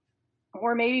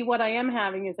 or maybe what I am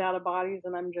having is out of bodies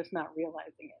and I'm just not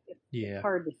realizing it. It's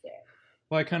hard to say.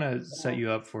 Well, I kind of set you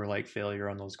up for like failure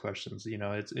on those questions.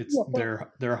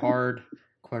 They're hard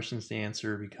questions to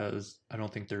answer because I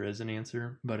don't think there is an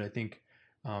answer, but I think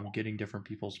getting different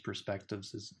people's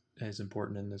perspectives is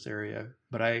important in this area.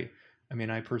 But I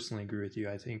personally agree with you.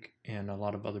 I think, and a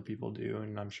lot of other people do,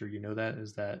 and I'm sure you know that,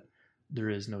 is that there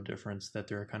is no difference, that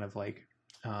they're kind of like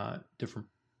different,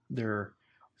 they're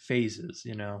phases,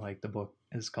 like the book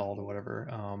is called or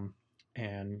whatever.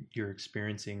 And you're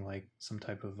experiencing like some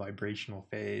type of vibrational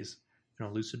phase in a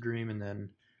lucid dream, and then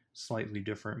slightly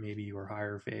different, maybe your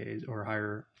higher phase or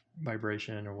higher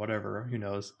vibration or whatever, who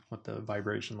knows what the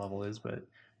vibration level is, but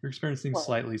you're experiencing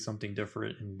slightly something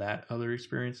different in that other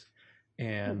experience.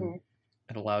 And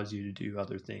it allows you to do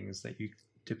other things that you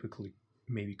typically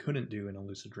maybe couldn't do in a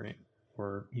lucid dream,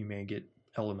 or you may get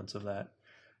elements of that.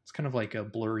 It's kind of like a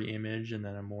blurry image and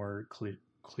then a more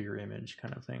clear image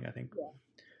kind of thing, I think. Yeah.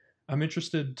 I'm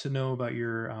interested to know about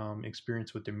your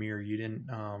experience with the mirror. You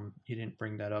didn't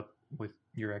bring that up with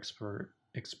your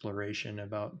exploration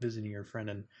about visiting your friend.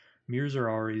 And mirrors are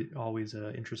always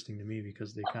interesting to me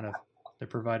because they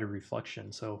provide a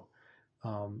reflection. So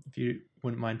if you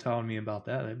wouldn't mind telling me about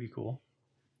that, that'd be cool.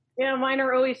 Yeah, mine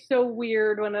are always so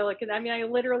weird when I look at.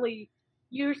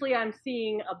 Usually I'm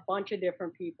seeing a bunch of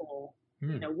different people,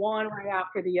 one right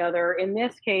after the other. In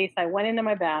this case, I went into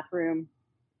my bathroom.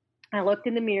 I looked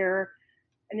in the mirror,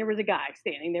 and there was a guy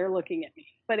standing there looking at me,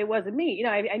 but it wasn't me.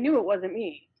 I knew it wasn't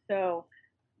me. So,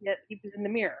 yet he was in the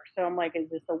mirror. So I'm like, is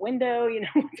this a window?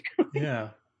 What's going on? Yeah.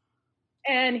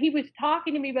 And he was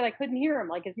talking to me, but I couldn't hear him.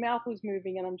 Like his mouth was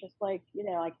moving, and I'm just like,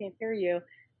 I can't hear you.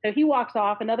 So he walks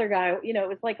off. Another guy, it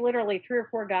was like literally 3 or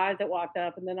 4 guys that walked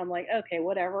up, and then I'm like, okay,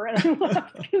 whatever. And I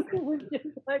left because it was just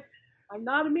like, I'm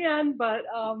not a man, but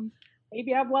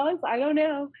maybe I was. I don't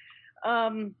know.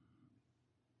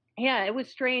 Yeah, it was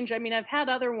strange. I mean, I've had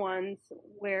other ones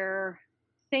where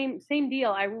same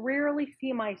deal. I rarely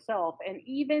see myself, and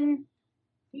even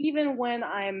when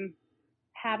I'm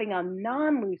having a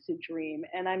non-lucid dream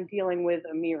and I'm dealing with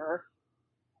a mirror,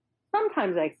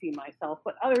 sometimes I see myself,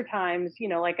 but other times,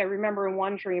 like I remember in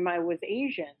one dream I was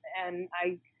Asian, and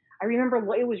I remember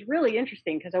it was really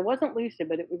interesting because I wasn't lucid,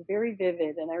 but it was very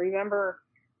vivid, and I remember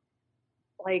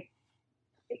like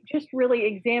just really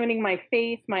examining my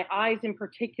face, my eyes in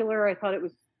particular. I thought it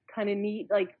was kind of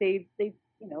neat, like they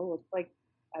looked like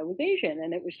I was Asian,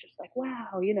 and it was just like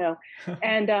wow,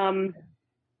 and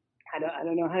I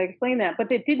don't know how to explain that, but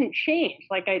it didn't change.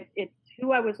 Like it's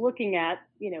who I was looking at,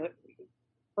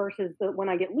 versus when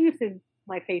I get lucid,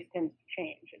 my face tends to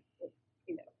change.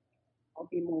 I'll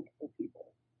be multiple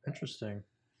people. Interesting.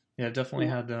 Yeah, I definitely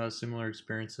had similar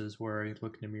experiences where I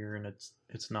look in the mirror and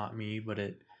it's not me, but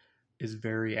it is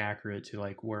very accurate to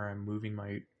like where I'm moving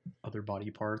my other body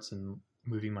parts and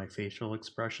moving my facial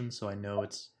expression. So I know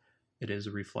it is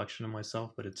a reflection of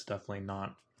myself, but it's definitely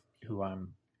not who I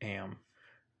am.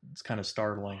 It's kind of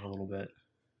startling a little bit.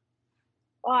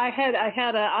 Well, I've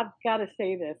got to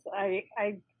say this. I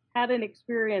had an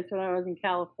experience when I was in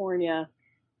California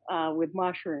with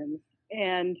mushrooms,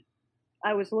 and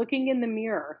I was looking in the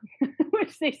mirror,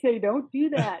 which they say don't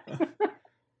do that,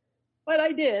 but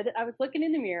I did. I was looking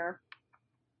in the mirror,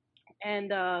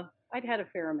 and I'd had a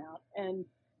fair amount, and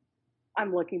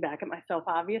I'm looking back at myself,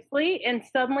 obviously, and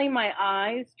suddenly my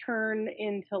eyes turn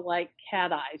into like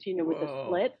cat eyes, with a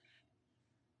slit,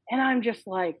 and I'm just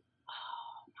like,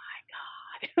 oh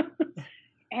my God.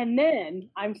 And then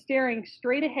I'm staring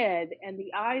straight ahead, and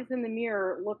the eyes in the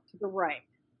mirror look to the right.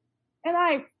 And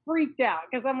I freaked out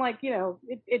because I'm like,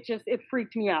 it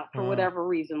freaked me out for whatever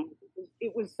reason.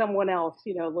 It was someone else,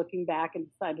 looking back and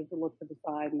decided to look to the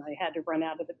side, and I had to run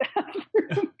out of the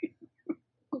bathroom.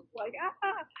 Like,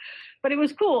 but it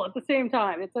was cool at the same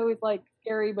time. It's always like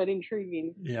scary but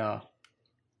intriguing. Yeah,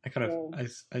 I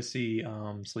see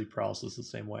sleep paralysis the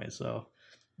same way. So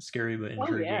scary but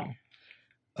intriguing.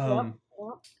 Oh, yeah.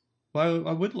 Well,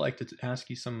 I would like to ask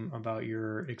you some about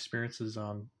your experiences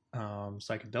on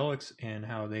psychedelics and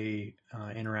how they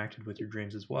interacted with your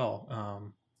dreams as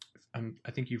well.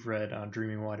 I think you've read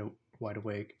Dreaming Wide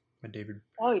Awake by David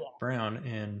Brown,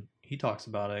 and he talks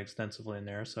about it extensively in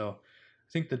there. So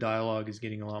I think the dialogue is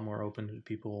getting a lot more open to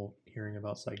people hearing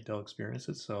about psychedelic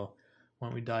experiences. So why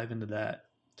don't we dive into that?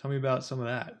 Tell me about some of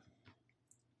that.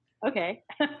 Okay.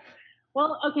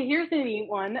 Well, okay, here's the neat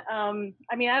one. I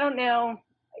mean, I don't know.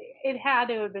 It had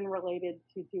to have been related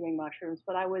to doing mushrooms,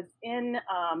 but I was at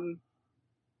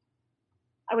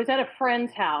a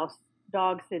friend's house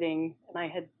dog sitting, and I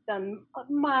had done a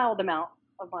mild amount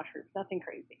of mushrooms, nothing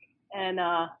crazy. And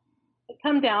I'd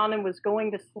come down and was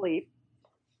going to sleep.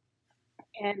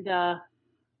 And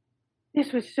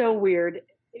this was so weird.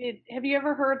 Have you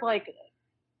ever heard like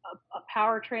a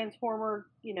power transformer,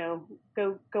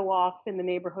 go off in the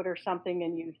neighborhood or something,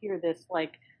 and you hear this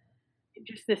like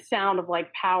just this sound of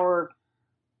like power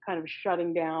kind of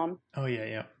shutting down? Oh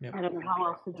yeah. I don't know how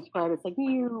else to describe it. It's like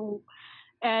you.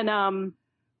 And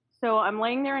so I'm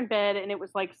laying there in bed, and it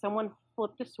was like someone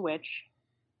flipped a switch,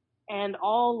 and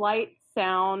all light,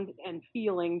 sound, and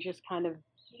feeling just kind of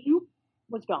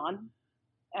was gone.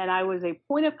 And I was a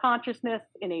point of consciousness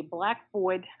in a black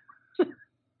void.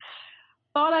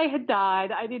 Thought I had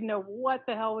died. I didn't know what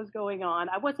the hell was going on.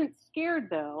 I wasn't scared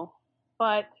though,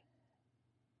 but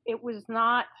it was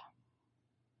not,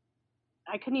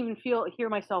 I couldn't even hear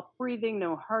myself breathing,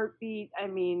 no heartbeat. I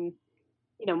mean,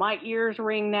 my ears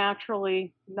ring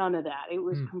naturally, none of that. It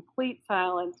was complete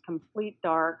silence, complete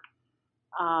dark.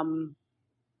 And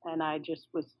I just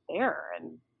was there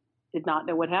and did not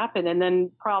know what happened. And then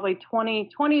probably 20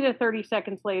 to 30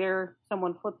 seconds later,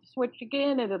 someone flipped the switch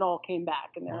again, and it all came back.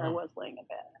 And there I was laying in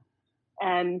bed.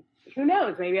 And who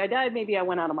knows? Maybe I died. Maybe I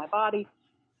went out of my body.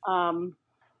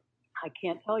 I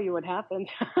can't tell you what happened.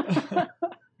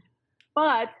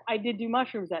 But I did do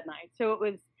mushrooms that night. So it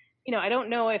was, I don't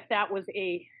know if that was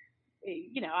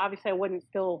obviously I wasn't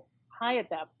still high at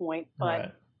that point,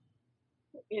 but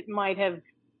it might have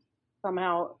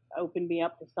somehow opened me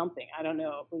up to something. I don't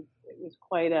know. It was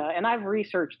quite and I've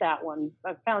researched that one.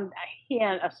 I've found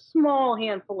a small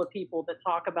handful of people that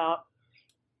talk about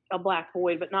a black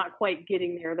void, but not quite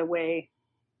getting there the way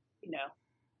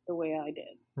I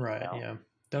did. Right. So. Yeah.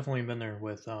 definitely been there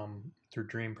with through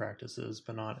dream practices,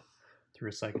 but not through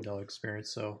a psychedelic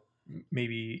experience. So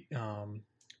maybe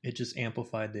it just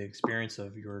amplified the experience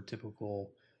of your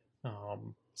typical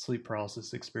sleep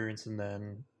paralysis experience, and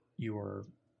then you were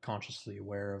consciously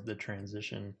aware of the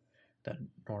transition that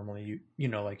normally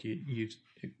like you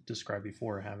described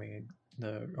before, having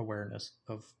the awareness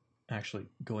of actually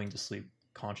going to sleep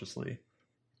consciously.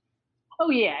 Oh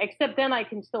yeah, except then I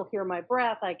can still hear my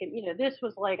breath. I can, this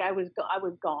was like I was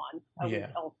gone. Yeah.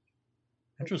 Was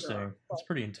Interesting. sure. That's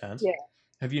pretty intense. Yeah.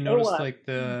 Have you noticed like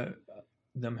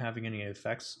them having any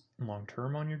effects long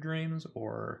term on your dreams,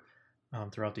 or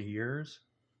throughout the years?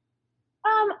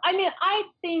 I mean, I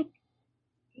think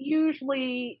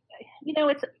usually,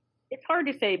 it's hard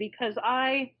to say because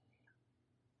I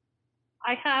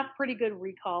have pretty good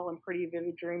recall and pretty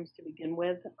vivid dreams to begin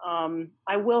with.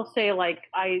 I will say, like,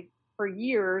 for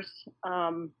years,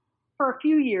 for a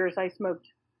few years, I smoked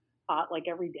pot like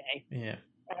every day. Yeah.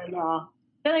 And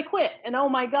then I quit, and oh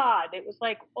my God, it was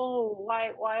like, oh,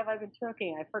 why have I been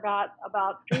smoking? I forgot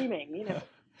about dreaming.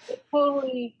 It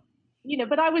totally,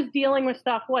 But I was dealing with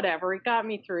stuff, whatever. It got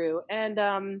me through,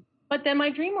 and but then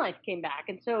my dream life came back,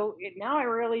 and so now I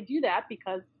rarely do that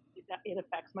because it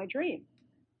affects my dream.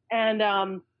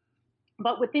 And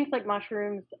but with things like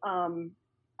mushrooms,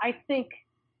 I think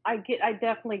I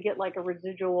definitely get like a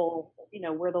residual,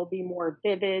 where they'll be more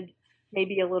vivid,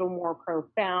 maybe a little more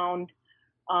profound.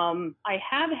 I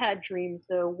have had dreams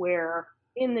though where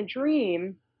in the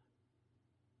dream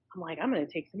I'm like, I'm going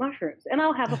to take some mushrooms, and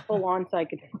I'll have a full on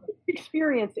psychedelic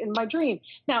experience in my dream.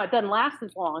 Now it doesn't last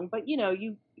as long, but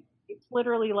it's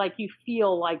literally like you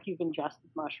feel like you've ingested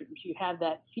mushrooms. You have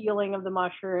that feeling of the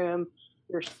mushroom.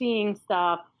 You're seeing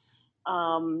stuff.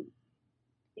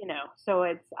 So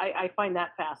I find that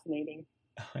fascinating.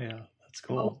 Yeah, that's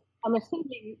cool. I'm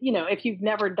assuming, if you've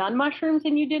never done mushrooms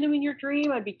and you did them in your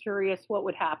dream, I'd be curious what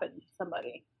would happen to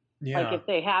somebody. Yeah. Like if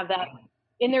they have that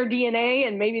in their DNA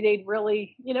and maybe they'd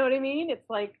really, you know what I mean? It's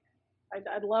like,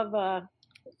 I'd love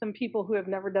some people who have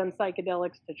never done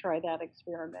psychedelics to try that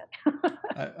experiment.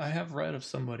 I have read of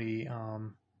somebody,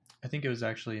 I think it was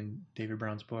actually in David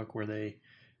Brown's book, where they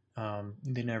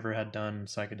never had done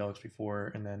psychedelics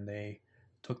before, and then they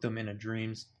took them in a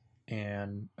dreams,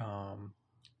 and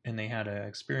they had an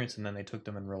experience, and then they took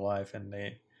them in real life, and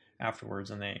they afterwards,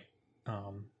 and they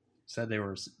said they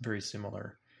were very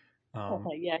similar.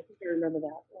 Okay, yeah, I think I remember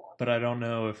that. Yeah. But I don't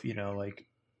know if like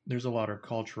there's a lot of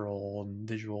cultural and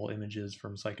visual images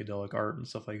from psychedelic art and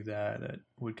stuff like that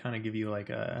would kind of give you like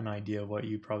an idea of what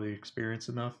you probably experienced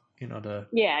enough, to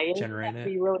generate it.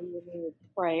 Be really unique,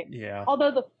 right? Yeah.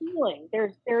 Although the feeling,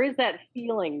 there is that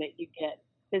feeling that you get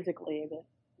physically that.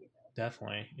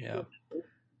 Definitely, yeah.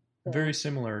 Very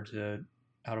similar to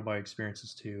out of body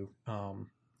experiences too.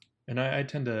 And I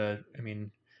tend to,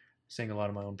 saying a lot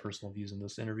of my own personal views in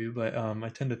this interview, but I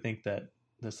tend to think that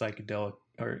the psychedelic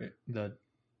or the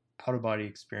out of body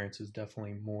experience is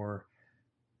definitely more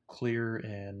clear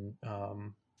and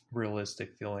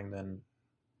realistic feeling than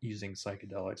using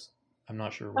psychedelics. I'm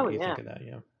not sure what you think of that.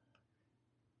 Yeah.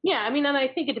 Yeah, and I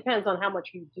think it depends on how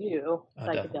much you do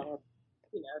psychedelics,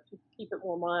 to keep it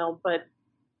more mild. But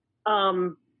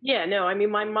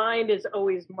my mind is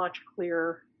always much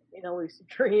clearer in a lucid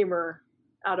dream or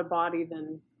out of body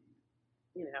than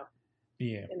in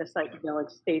a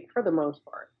psychedelic state for the most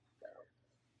part.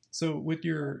 So with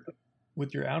your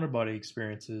out of body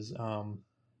experiences,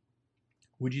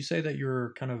 would you say that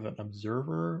you're kind of an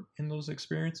observer in those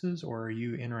experiences, or are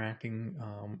you interacting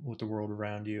with the world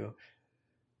around you?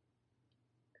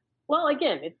 Well,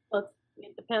 again, it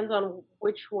depends on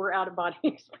which were out of body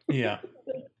experiences. Yeah.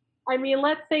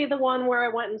 Let's say the one where I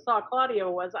went and saw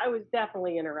Claudio I was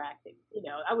definitely interacting.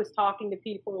 I was talking to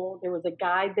people. There was a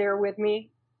guide there with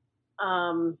me.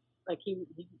 Like he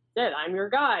said, I'm your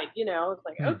guide, it's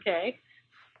like, okay.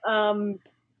 But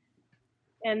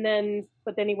then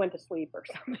he went to sleep or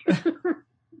something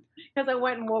because I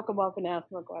went and woke him up and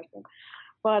asked him a question.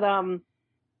 But,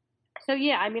 so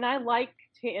yeah, I like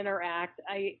to interact.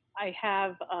 I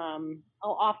have, I'll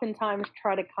oftentimes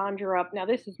try to conjure up. Now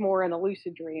this is more in a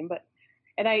lucid dream,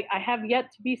 and I have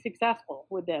yet to be successful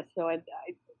with this. So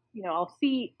I'll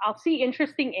see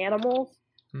interesting animals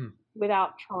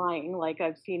without trying. Like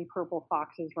I've seen purple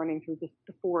foxes running through the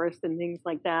forest and things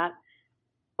like that.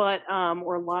 But,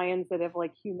 or lions that have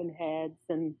like human heads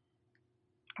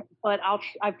but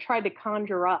I've tried to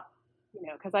conjure up,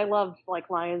 because I love like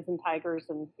lions and tigers,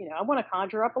 and I want to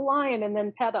conjure up a lion and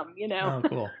then pet them, Oh,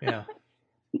 cool, yeah.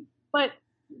 But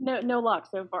no luck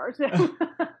so far. So,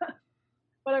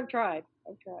 but I've tried.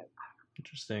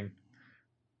 Interesting.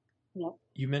 Yeah.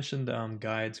 You mentioned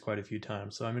guides quite a few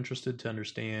times, so I'm interested to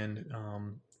understand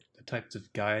the types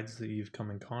of guides that you've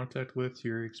come in contact with,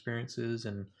 your experiences,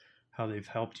 and how they've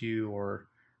helped you or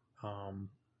um,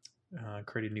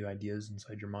 created new ideas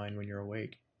inside your mind when you're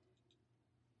awake.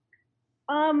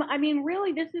 I mean,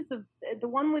 really, this is the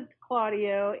one with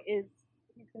Claudio is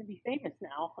he's going to be famous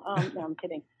now. No, I'm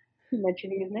kidding. You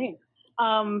mentioning his name.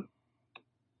 Um,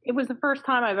 it was the first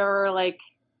time I've ever like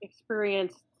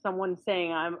experienced someone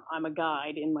saying I'm a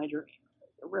guide in my dream.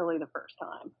 Really, the first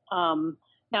time.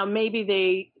 Now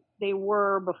maybe they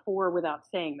were before without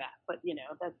saying that, but you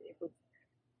know that it was.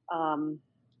 Um,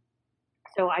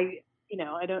 so I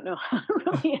don't know how to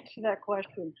really answer that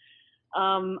question.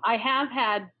 I have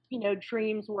had,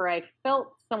 dreams where I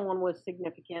felt someone was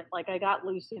significant. Like I got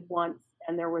lucid once,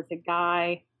 and there was a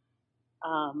guy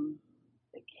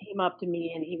that came up to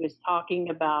me, and he was talking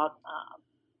about. I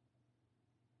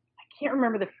can't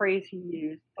remember the phrase he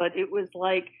used, but it was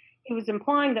like he was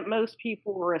implying that most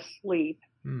people were asleep,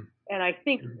 Mm. and I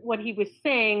think what he was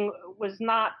saying was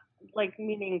not like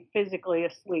meaning physically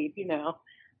asleep,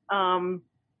 um,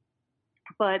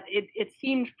 but it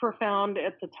seemed profound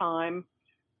at the time.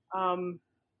 Um,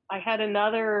 I had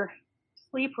another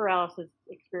sleep paralysis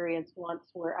experience once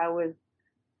where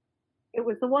it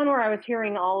was the one where I was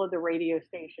hearing all of the radio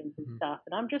stations and stuff,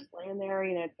 and I'm just laying there,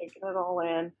 taking it all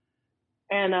in.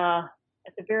 And at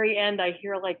the very end, I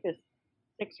hear like this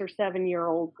 6 or 7 year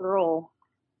old girl,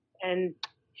 and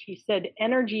she said,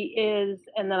 "Energy is,"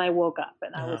 and then I woke up,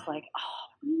 and I was like, "Oh,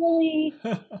 really?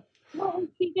 What was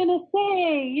she gonna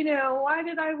say? Why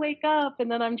did I wake up?" And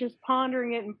then I'm just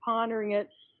pondering it and pondering it.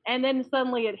 And then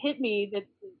suddenly it hit me that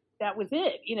that was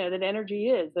it, that energy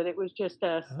is, that it was just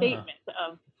a statement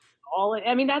of all it,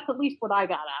 I mean, that's at least what I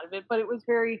got out of it, but it was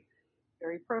very,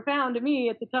 very profound to me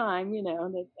at the time,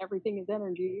 that everything is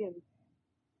energy. And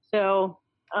so,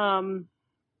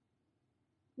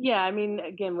 yeah, I mean,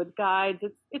 again, with guides,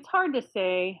 it's hard to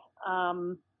say,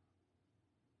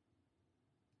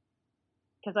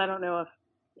 because I don't know if,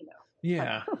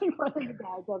 Yeah. I really run into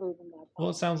guides other than that. Well,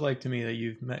 it sounds like to me that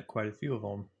you've met quite a few of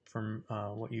them from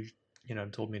what you've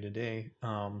told me today.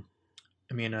 I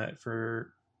mean,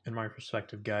 for in my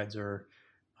perspective, guides are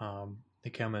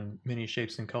they come in many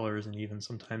shapes and colors, and even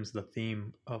sometimes the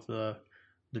theme of the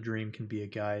dream can be a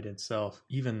guide itself.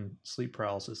 Even sleep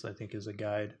paralysis, I think, is a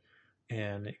guide,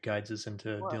 and it guides us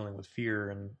into dealing with fear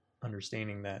and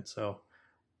understanding that. So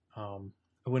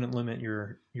I wouldn't limit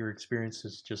your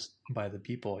experiences just by the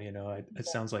people. It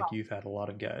sounds like you've had a lot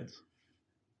of guides.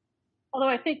 Although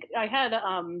I think I had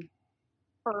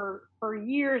for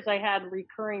years I had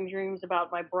recurring dreams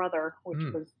about my brother, which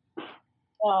was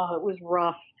it was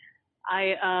rough.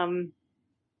 I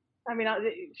mean,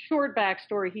 short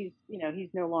backstory. He's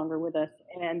no longer with us,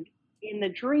 and in the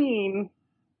dream,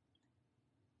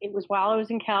 it was while I was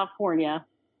in California.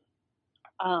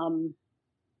 Um,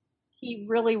 he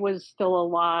really was still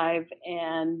alive,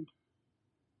 and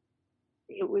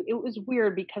it was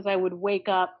weird because I would wake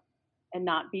up and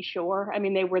not be sure. I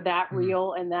mean, they were that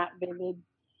real and that vivid.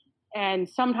 And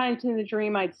sometimes in the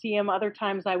dream, I'd see him. Other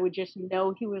times, I would just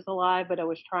know he was alive, but I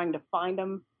was trying to find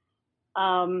him.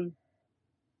 And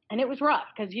it was rough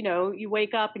because, you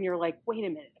wake up and you're like, wait a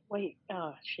minute, wait,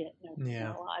 oh shit, no, he's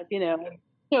not alive,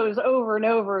 So it was over and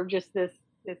over of just this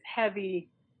heavy,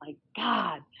 like,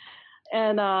 God.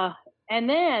 And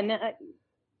then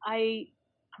I'm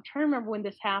trying to remember when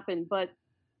this happened, but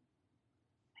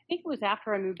I think it was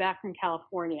after I moved back from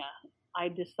California. I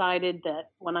decided that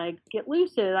when I get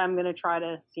lucid, I'm going to try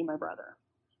to see my brother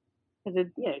because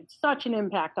it's such an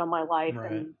impact on my life.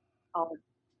 Right.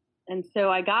 And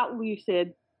so I got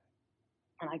lucid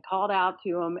and I called out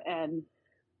to him, and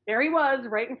there he was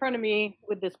right in front of me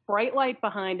with this bright light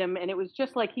behind him. And it was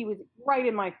just like he was right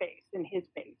in my face, in his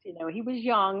face. He was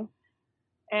young,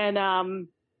 and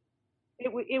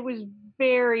it was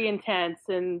very intense,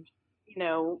 and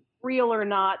real or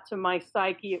not to my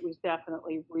psyche, it was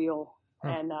definitely real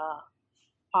and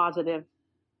positive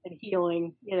and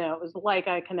healing. It was like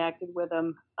I connected with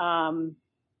him. And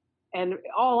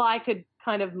all I could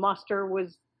kind of muster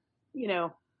was, even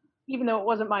though it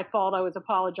wasn't my fault, I was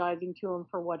apologizing to him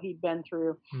for what he'd been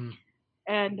through.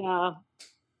 And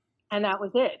that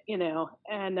was it,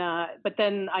 and, but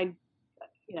then I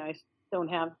don't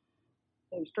have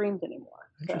those dreams anymore,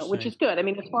 which is good. I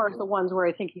mean, as far as the ones where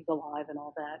I think he's alive and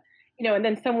all that, and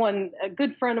then a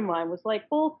good friend of mine was like,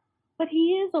 well, but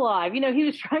he is alive. He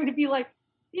was trying to be like,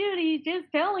 dude, he's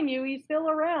just telling you he's still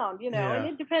around, and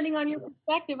it, depending on your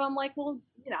perspective, I'm like, well,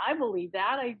 I believe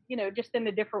that, just in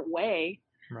a different way.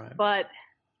 Right. But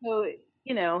so,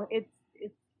 it's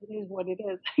it is what it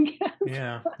is, I guess.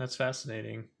 Yeah, that's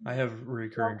fascinating. I have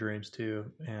recurring dreams too,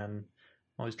 and I'm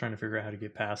always trying to figure out how to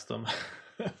get past them.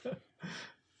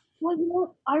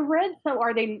 Well, I read, so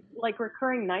are they like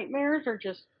recurring nightmares or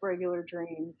just regular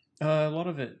dreams? A lot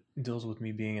of it deals with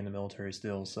me being in the military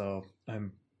still, so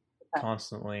I'm Okay.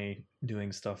 constantly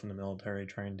doing stuff in the military,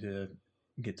 trying to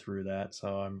get through that.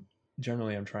 So I'm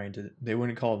trying to. They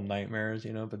wouldn't call them nightmares,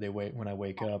 but they wait when I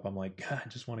wake up. I'm like, God, I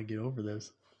just want to get over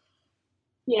this.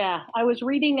 Yeah, I was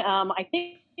reading. I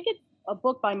think it's a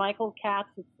book by Michael Katz.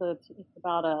 It's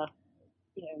about a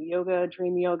yoga,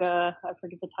 dream yoga. I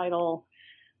forget the title,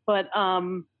 but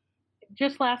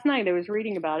just last night I was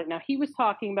reading about it. Now he was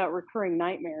talking about recurring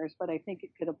nightmares, but I think it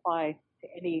could apply to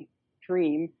any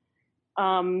dream.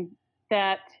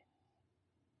 That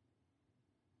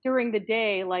during the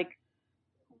day, like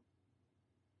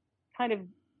kind of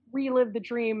relive the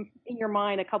dream in your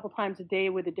mind a couple times a day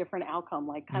with a different outcome,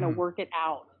 like kind of Mm. work it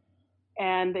out.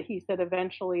 And he said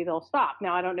eventually they'll stop.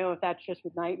 Now I don't know if that's just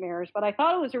with nightmares, but I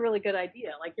thought it was a really good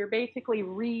idea. Like you're basically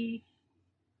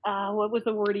what was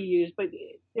the word he used? But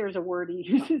there's a word he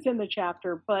uses in the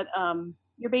chapter. But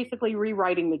you're basically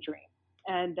rewriting the dream,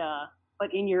 and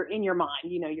but in your mind,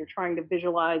 you're trying to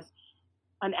visualize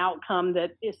an outcome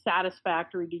that is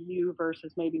satisfactory to you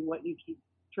versus maybe what you keep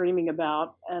dreaming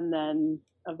about, and then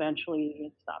eventually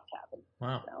it stops happening.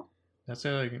 Wow.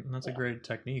 So, That's a great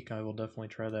technique. I will definitely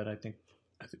try that.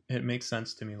 It makes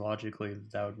sense to me logically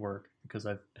that would work because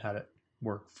I've had it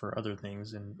work for other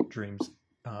things in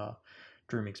uh,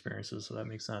 dream experiences. So that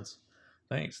makes sense.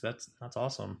 Thanks. That's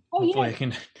awesome. oh Hopefully yeah, I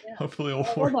can. yeah. Hopefully it'll I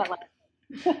read work.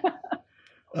 that last.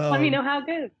 Let me Um, know how it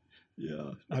goes.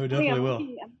 yeah, It's I would funny. definitely will.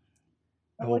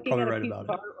 I I'm will looking probably at a write piece about of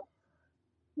it. art.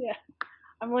 Yeah,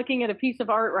 I'm looking at a piece of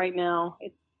art right now.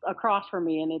 It's across from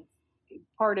me, and it's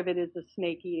part of it is a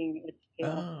snake eating its tail.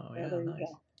 Oh So yeah, there you nice.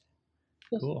 go.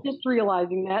 Just Cool. just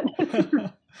realizing that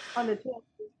on the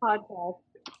podcast.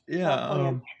 Yeah.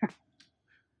 Funny.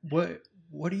 What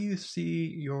what do you see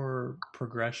your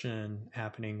progression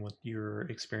happening with your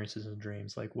experiences and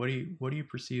dreams? Like what do you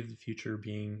perceive the future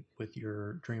being with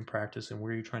your dream practice and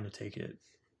where are you trying to take it?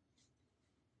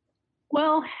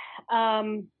 Well,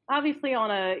 obviously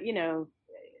on a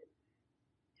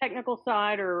technical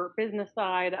side or business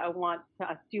side, I want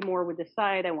to do more with the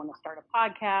site. I want to start a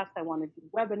podcast. I want to do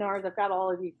webinars. I've got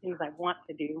all of these things I want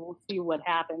to do. We'll see what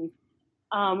happens.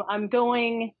 I'm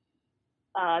going.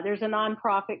 There's a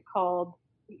nonprofit called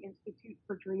the Institute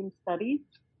for Dream Studies.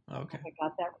 Okay. I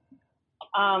got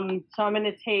that. So I'm going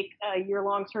to take a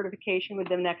year-long certification with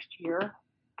them next year.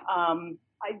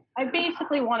 I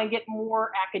basically want to get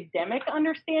more academic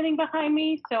understanding behind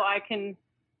me so I can,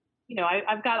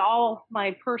 I've got all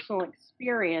my personal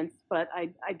experience, but I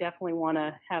definitely want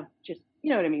to have just,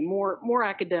 what I mean, more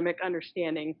academic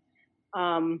understanding.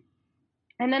 And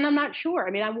then I'm not sure.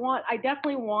 I mean, I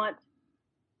definitely want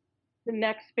the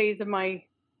next phase of my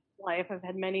life. I've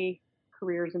had many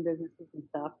careers and businesses and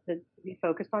stuff to be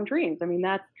focused on dreams. I mean,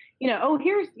 that's,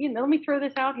 here's, let me throw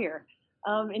this out here.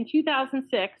 In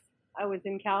 2006, I was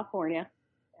in California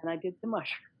and I did some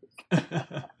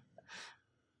mushrooms.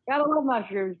 Gotta love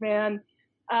mushrooms, man.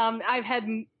 I've had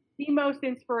the most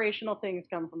inspirational things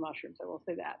come from mushrooms. I will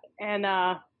say that, and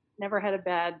never had a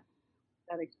bad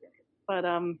experience. But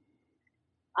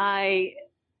I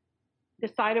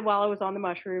decided while I was on the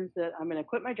mushrooms that I'm going to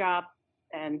quit my job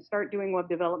and start doing web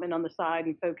development on the side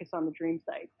and focus on the dream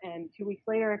site. And 2 weeks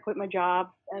later, I quit my job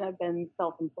and I've been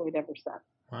self-employed ever since.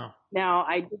 Wow. Now,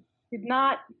 I did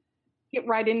not get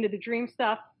right into the dream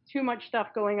stuff, too much stuff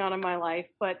going on in my life,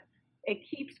 but it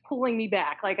keeps pulling me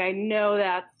back. Like I know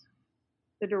that's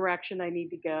the direction I need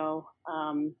to go.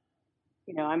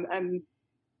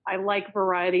 I like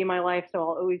variety in my life, so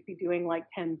I'll always be doing like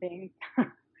 10 things.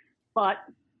 But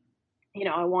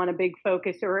I want a big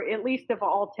focus, or at least if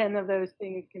all 10 of those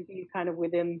things can be kind of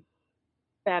within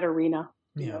that arena,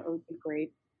 it would be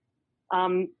great. So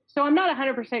I'm not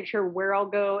 100% sure where I'll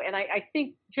go. And I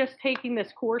think just taking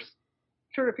this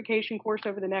certification course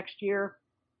over the next year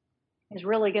is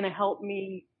really going to help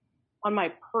me on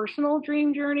my personal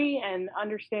dream journey and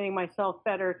understanding myself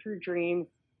better through dreams.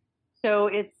 So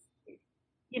it's,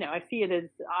 I see it as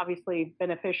obviously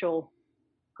beneficial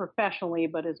professionally,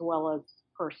 but as well as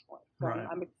personally. So right.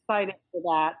 I'm excited for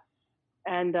that.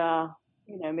 And,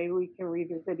 maybe we can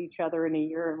revisit each other in a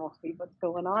year and we'll see what's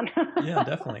going on. Yeah,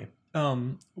 definitely.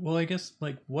 Well, I guess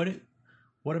like what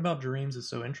about dreams is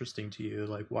so interesting to you?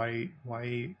 Like why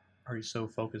are you so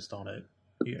focused on it?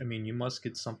 I mean, you must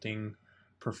get something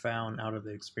profound out of the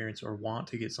experience or want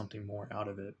to get something more out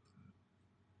of it.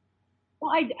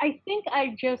 Well, I think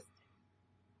I just,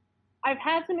 I've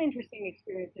had some interesting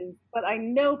experiences, but I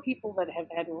know people that have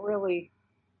had really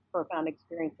profound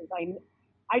experiences.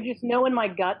 I just know in my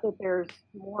gut that there's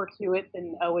more to it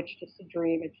than, oh, it's just a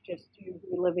dream. It's just you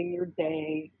reliving your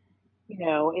day.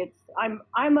 It's I'm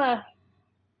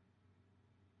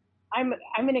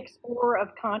an explorer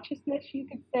of consciousness, you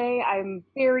could say. I'm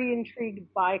very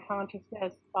intrigued by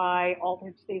consciousness, by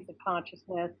altered states of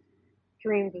consciousness.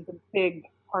 Dreams is a big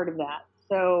part of that.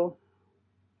 So,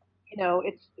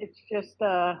 it's just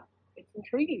it's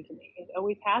intriguing to me. It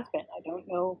always has been. I don't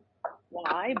know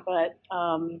why, but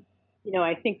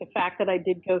I think the fact that I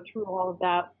did go through all of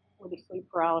that with the sleep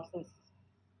paralysis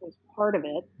was part of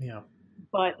it. Yeah.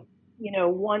 But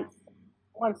once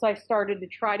I started to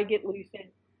try to get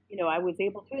lucid, I was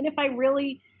able to. And if I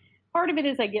really, part of it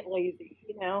is I get lazy.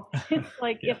 It's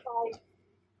like Yeah. if I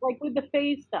like with the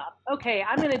phase stuff, okay,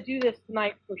 I'm going to do this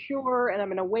tonight for sure, and I'm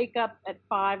going to wake up at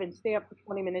 5 and stay up for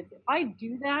 20 minutes. If I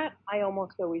do that, I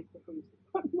almost always get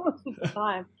lucid most of the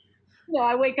time.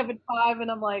 I wake up at 5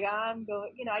 and I'm like, I'm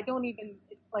going. I don't even.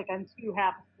 It's like I'm too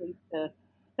half asleep to.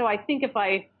 So I think if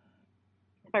I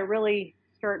really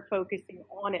start focusing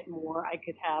on it more, I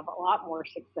could have a lot more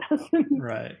success. And,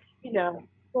 Right.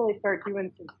 really start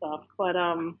doing some stuff. But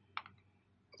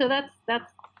so that's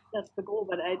the goal.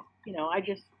 But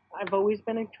I've always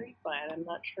been intrigued by it. I'm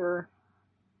not sure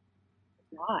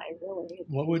why really.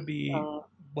 What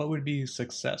would be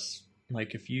success?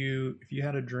 Like if you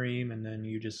had a dream and then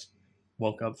you just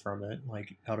woke up from it,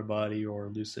 like out of body or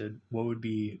lucid, what would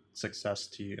be success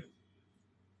to you?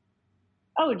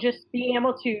 Oh, just being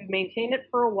able to maintain it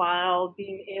for a while,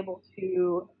 being able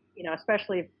to,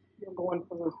 especially if you're going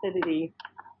for lucidity,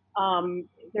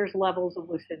 there's levels of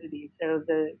lucidity. So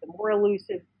the more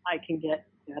elusive I can get,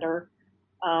 better.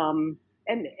 And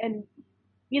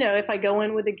if I go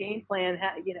in with a game plan,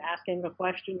 asking a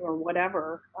question or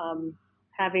whatever,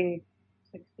 having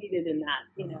succeeded in that,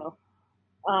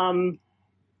 Um,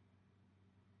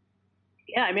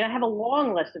 yeah, I mean, I have a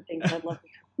long list of things I'd love to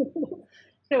try.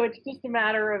 So it's just a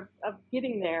matter of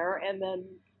getting there and then,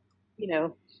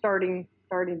 starting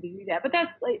to do that. But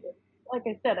that's like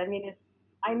I said, I mean,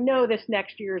 I know this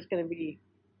next year is going to be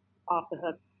off the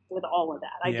hook with all of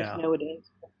that. I just Yeah. know it is.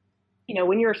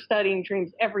 When you're studying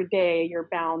dreams every day, you're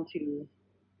bound to,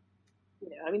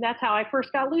 I mean, that's how I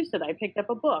first got lucid. I picked up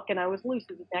a book and I was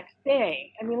lucid the next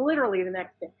day. I mean, literally the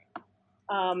next day.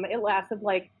 It lasted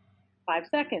like 5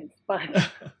 seconds, but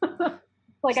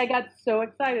like I got so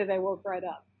excited I woke right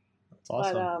up. That's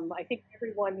awesome. But I think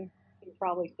everyone can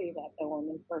probably say that though on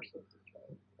their first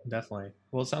lucid. Definitely.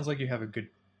 Well, it sounds like you have a good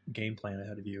game plan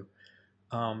ahead of you.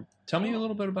 Tell me a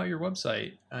little bit about your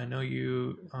website. I know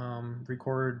you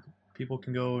record, people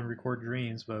can go and record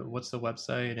dreams, but what's the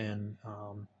website and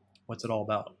what's it all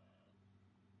about?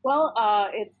 Well,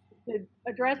 the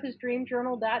address is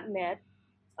dreamjournal.net.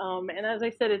 And as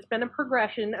I said, it's been a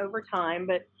progression over time,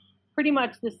 but pretty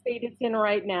much the state it's in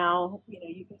right now,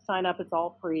 you can sign up. It's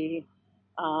all free.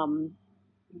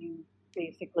 You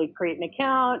basically create an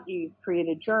account, you create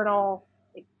a journal.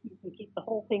 You can keep the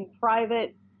whole thing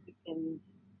private. You can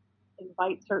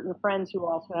invite certain friends who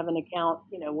also have an account,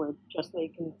 where just they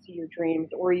can see your dreams,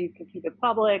 or you can keep it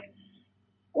public,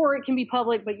 or it can be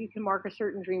public, but you can mark a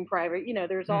certain dream private.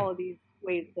 There's all of these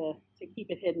ways to keep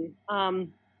it hidden.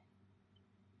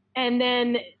 And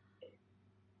then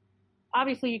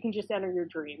obviously you can just enter your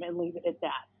dream and leave it at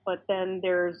that. But then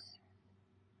there's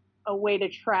a way to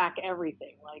track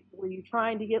everything. Like, were you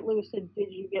trying to get lucid?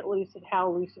 Did you get lucid?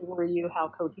 How lucid were you? How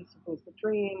cohesive was the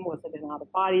dream? Was it an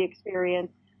out-of-body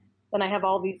experience? Then I have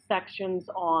all these sections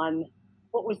on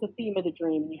what was the theme of the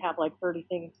dream. You have like 30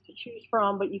 things to choose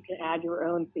from, but you can add your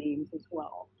own themes as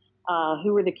well.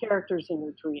 Who are the characters in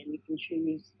your dream? You can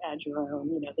choose, add your own,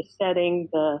 the setting,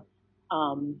 the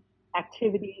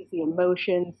activities, the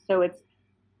emotions. So it's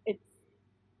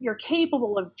you're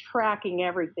capable of tracking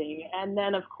everything. And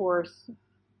then of course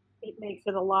it makes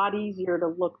it a lot easier to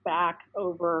look back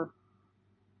over,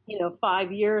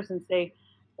 5 years and say,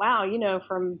 wow,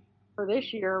 for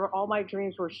this year, all my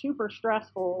dreams were super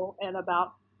stressful and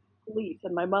about police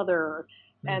and my mother.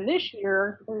 And this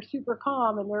year they're super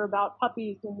calm and they're about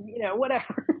puppies and,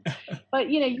 whatever. But,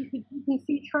 you can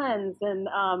see trends. And,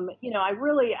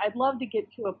 I'd love to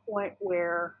get to a point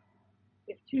where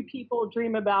if two people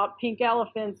dream about pink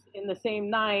elephants in the same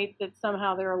night, that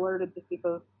somehow they're alerted that they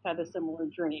both had a similar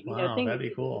dream. Wow, that'd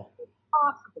be cool. It's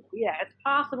possible. Yeah, it's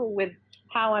possible with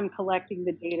how I'm collecting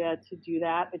the data to do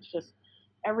that. It's just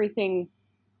everything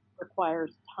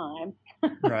requires time.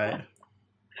 Right.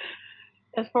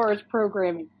 As far as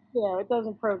programming, it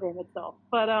doesn't program itself.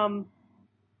 But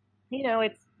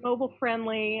it's mobile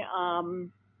friendly.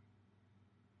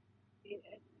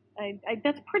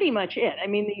 that's pretty much it. I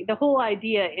mean, the whole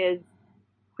idea is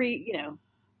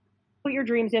put your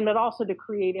dreams in, but also to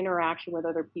create interaction with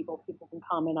other people. People can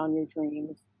comment on your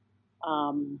dreams,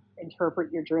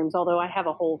 interpret your dreams. Although I have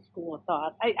a whole school of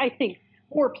thought. I think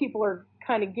more people are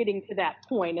kind of getting to that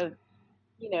point of,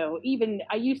 even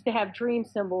I used to have dream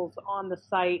symbols on the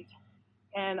site,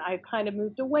 and I've kind of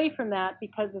moved away from that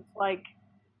because it's like,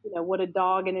 what a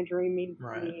dog in a dream means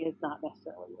to me is not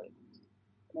necessarily what it means.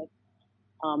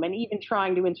 And even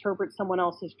trying to interpret someone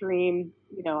else's dream,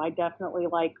 I definitely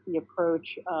like the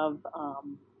approach of,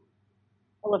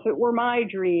 well, if it were my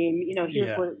dream,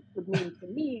 here's what it would mean to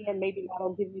me, and maybe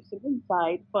that'll give you some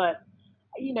insight. But,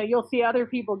 you'll see other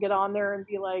people get on there and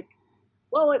be like,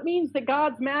 well, it means that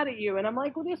God's mad at you. And I'm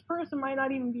like, well, this person might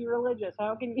not even be religious.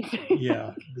 How can you say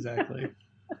Yeah, exactly.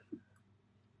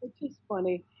 It's just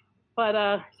funny.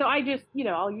 But so I just,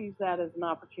 I'll use that as an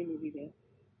opportunity to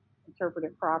interpret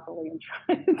it properly and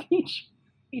try to teach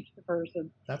the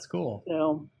person. That's cool.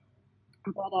 So,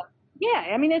 but yeah,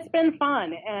 I mean, it's been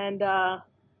fun, and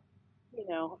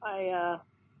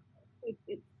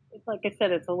it's like I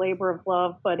said, it's a labor of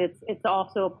love, but it's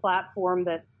also a platform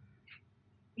that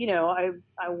I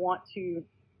want to,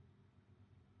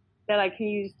 that I can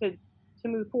use to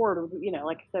move forward with.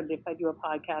 Like I said, if I do a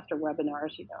podcast or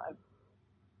webinars, I've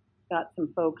got some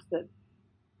folks that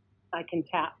I can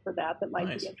tap for that might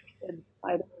be interested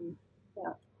either in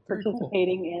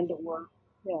participating and or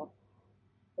So,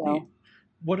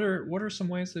 what are some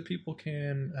ways that people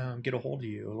can get a hold of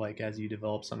you, like as you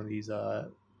develop some of these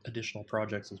additional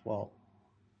projects as well?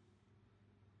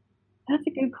 That's a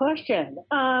good question.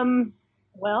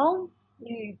 Well,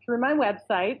 through my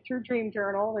website, through Dream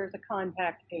Journal, there's a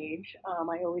contact page.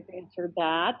 I always answer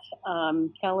that.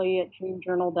 Kelly at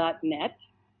dreamjournal.net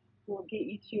will get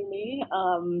you to me.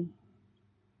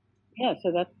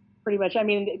 So that's pretty much, I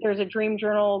mean, there's a Dream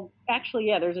Journal,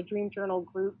 there's a Dream Journal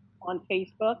group on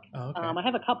Facebook. Oh, okay. I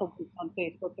have a couple groups on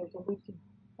Facebook. There's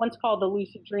one's called the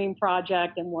Lucid Dream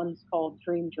Project, and one's called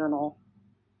Dream Journal.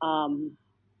 And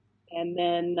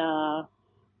then,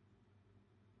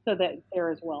 so that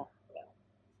there as well. Yeah.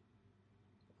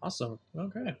 Awesome.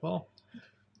 Okay. Well,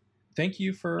 thank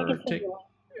you for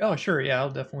Oh, sure. Yeah, I'll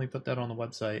definitely put that on the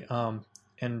website.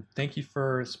 And thank you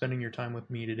for spending your time with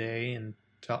me today and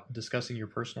discussing your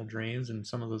personal dreams and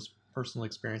some of those personal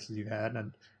experiences you've had.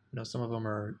 And some of them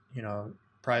are,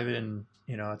 private, and,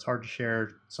 it's hard to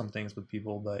share some things with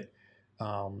people, but,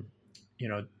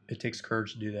 it takes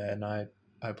courage to do that. And I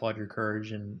applaud your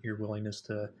courage and your willingness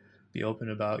to be open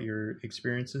about your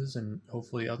experiences, and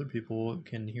hopefully other people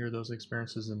can hear those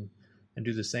experiences and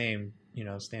do the same,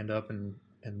 stand up and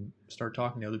start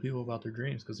talking to other people about their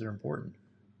dreams, because they're important.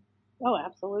 Oh,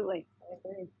 absolutely. I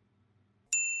agree.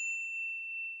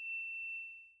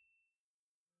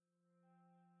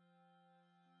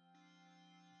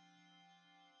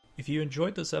 If you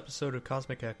enjoyed this episode of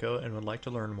Cosmic Echo and would like to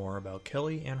learn more about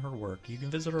Kelly and her work, you can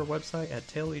visit our website at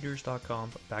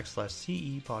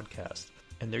taileaters.com/CE podcast.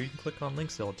 And there you can click on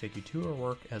links that will take you to her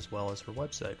work as well as her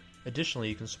website. Additionally,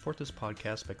 you can support this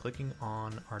podcast by clicking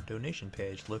on our donation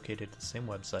page located at the same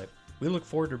website. We look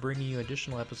forward to bringing you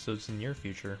additional episodes in the near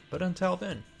future, but until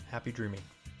then, happy dreaming.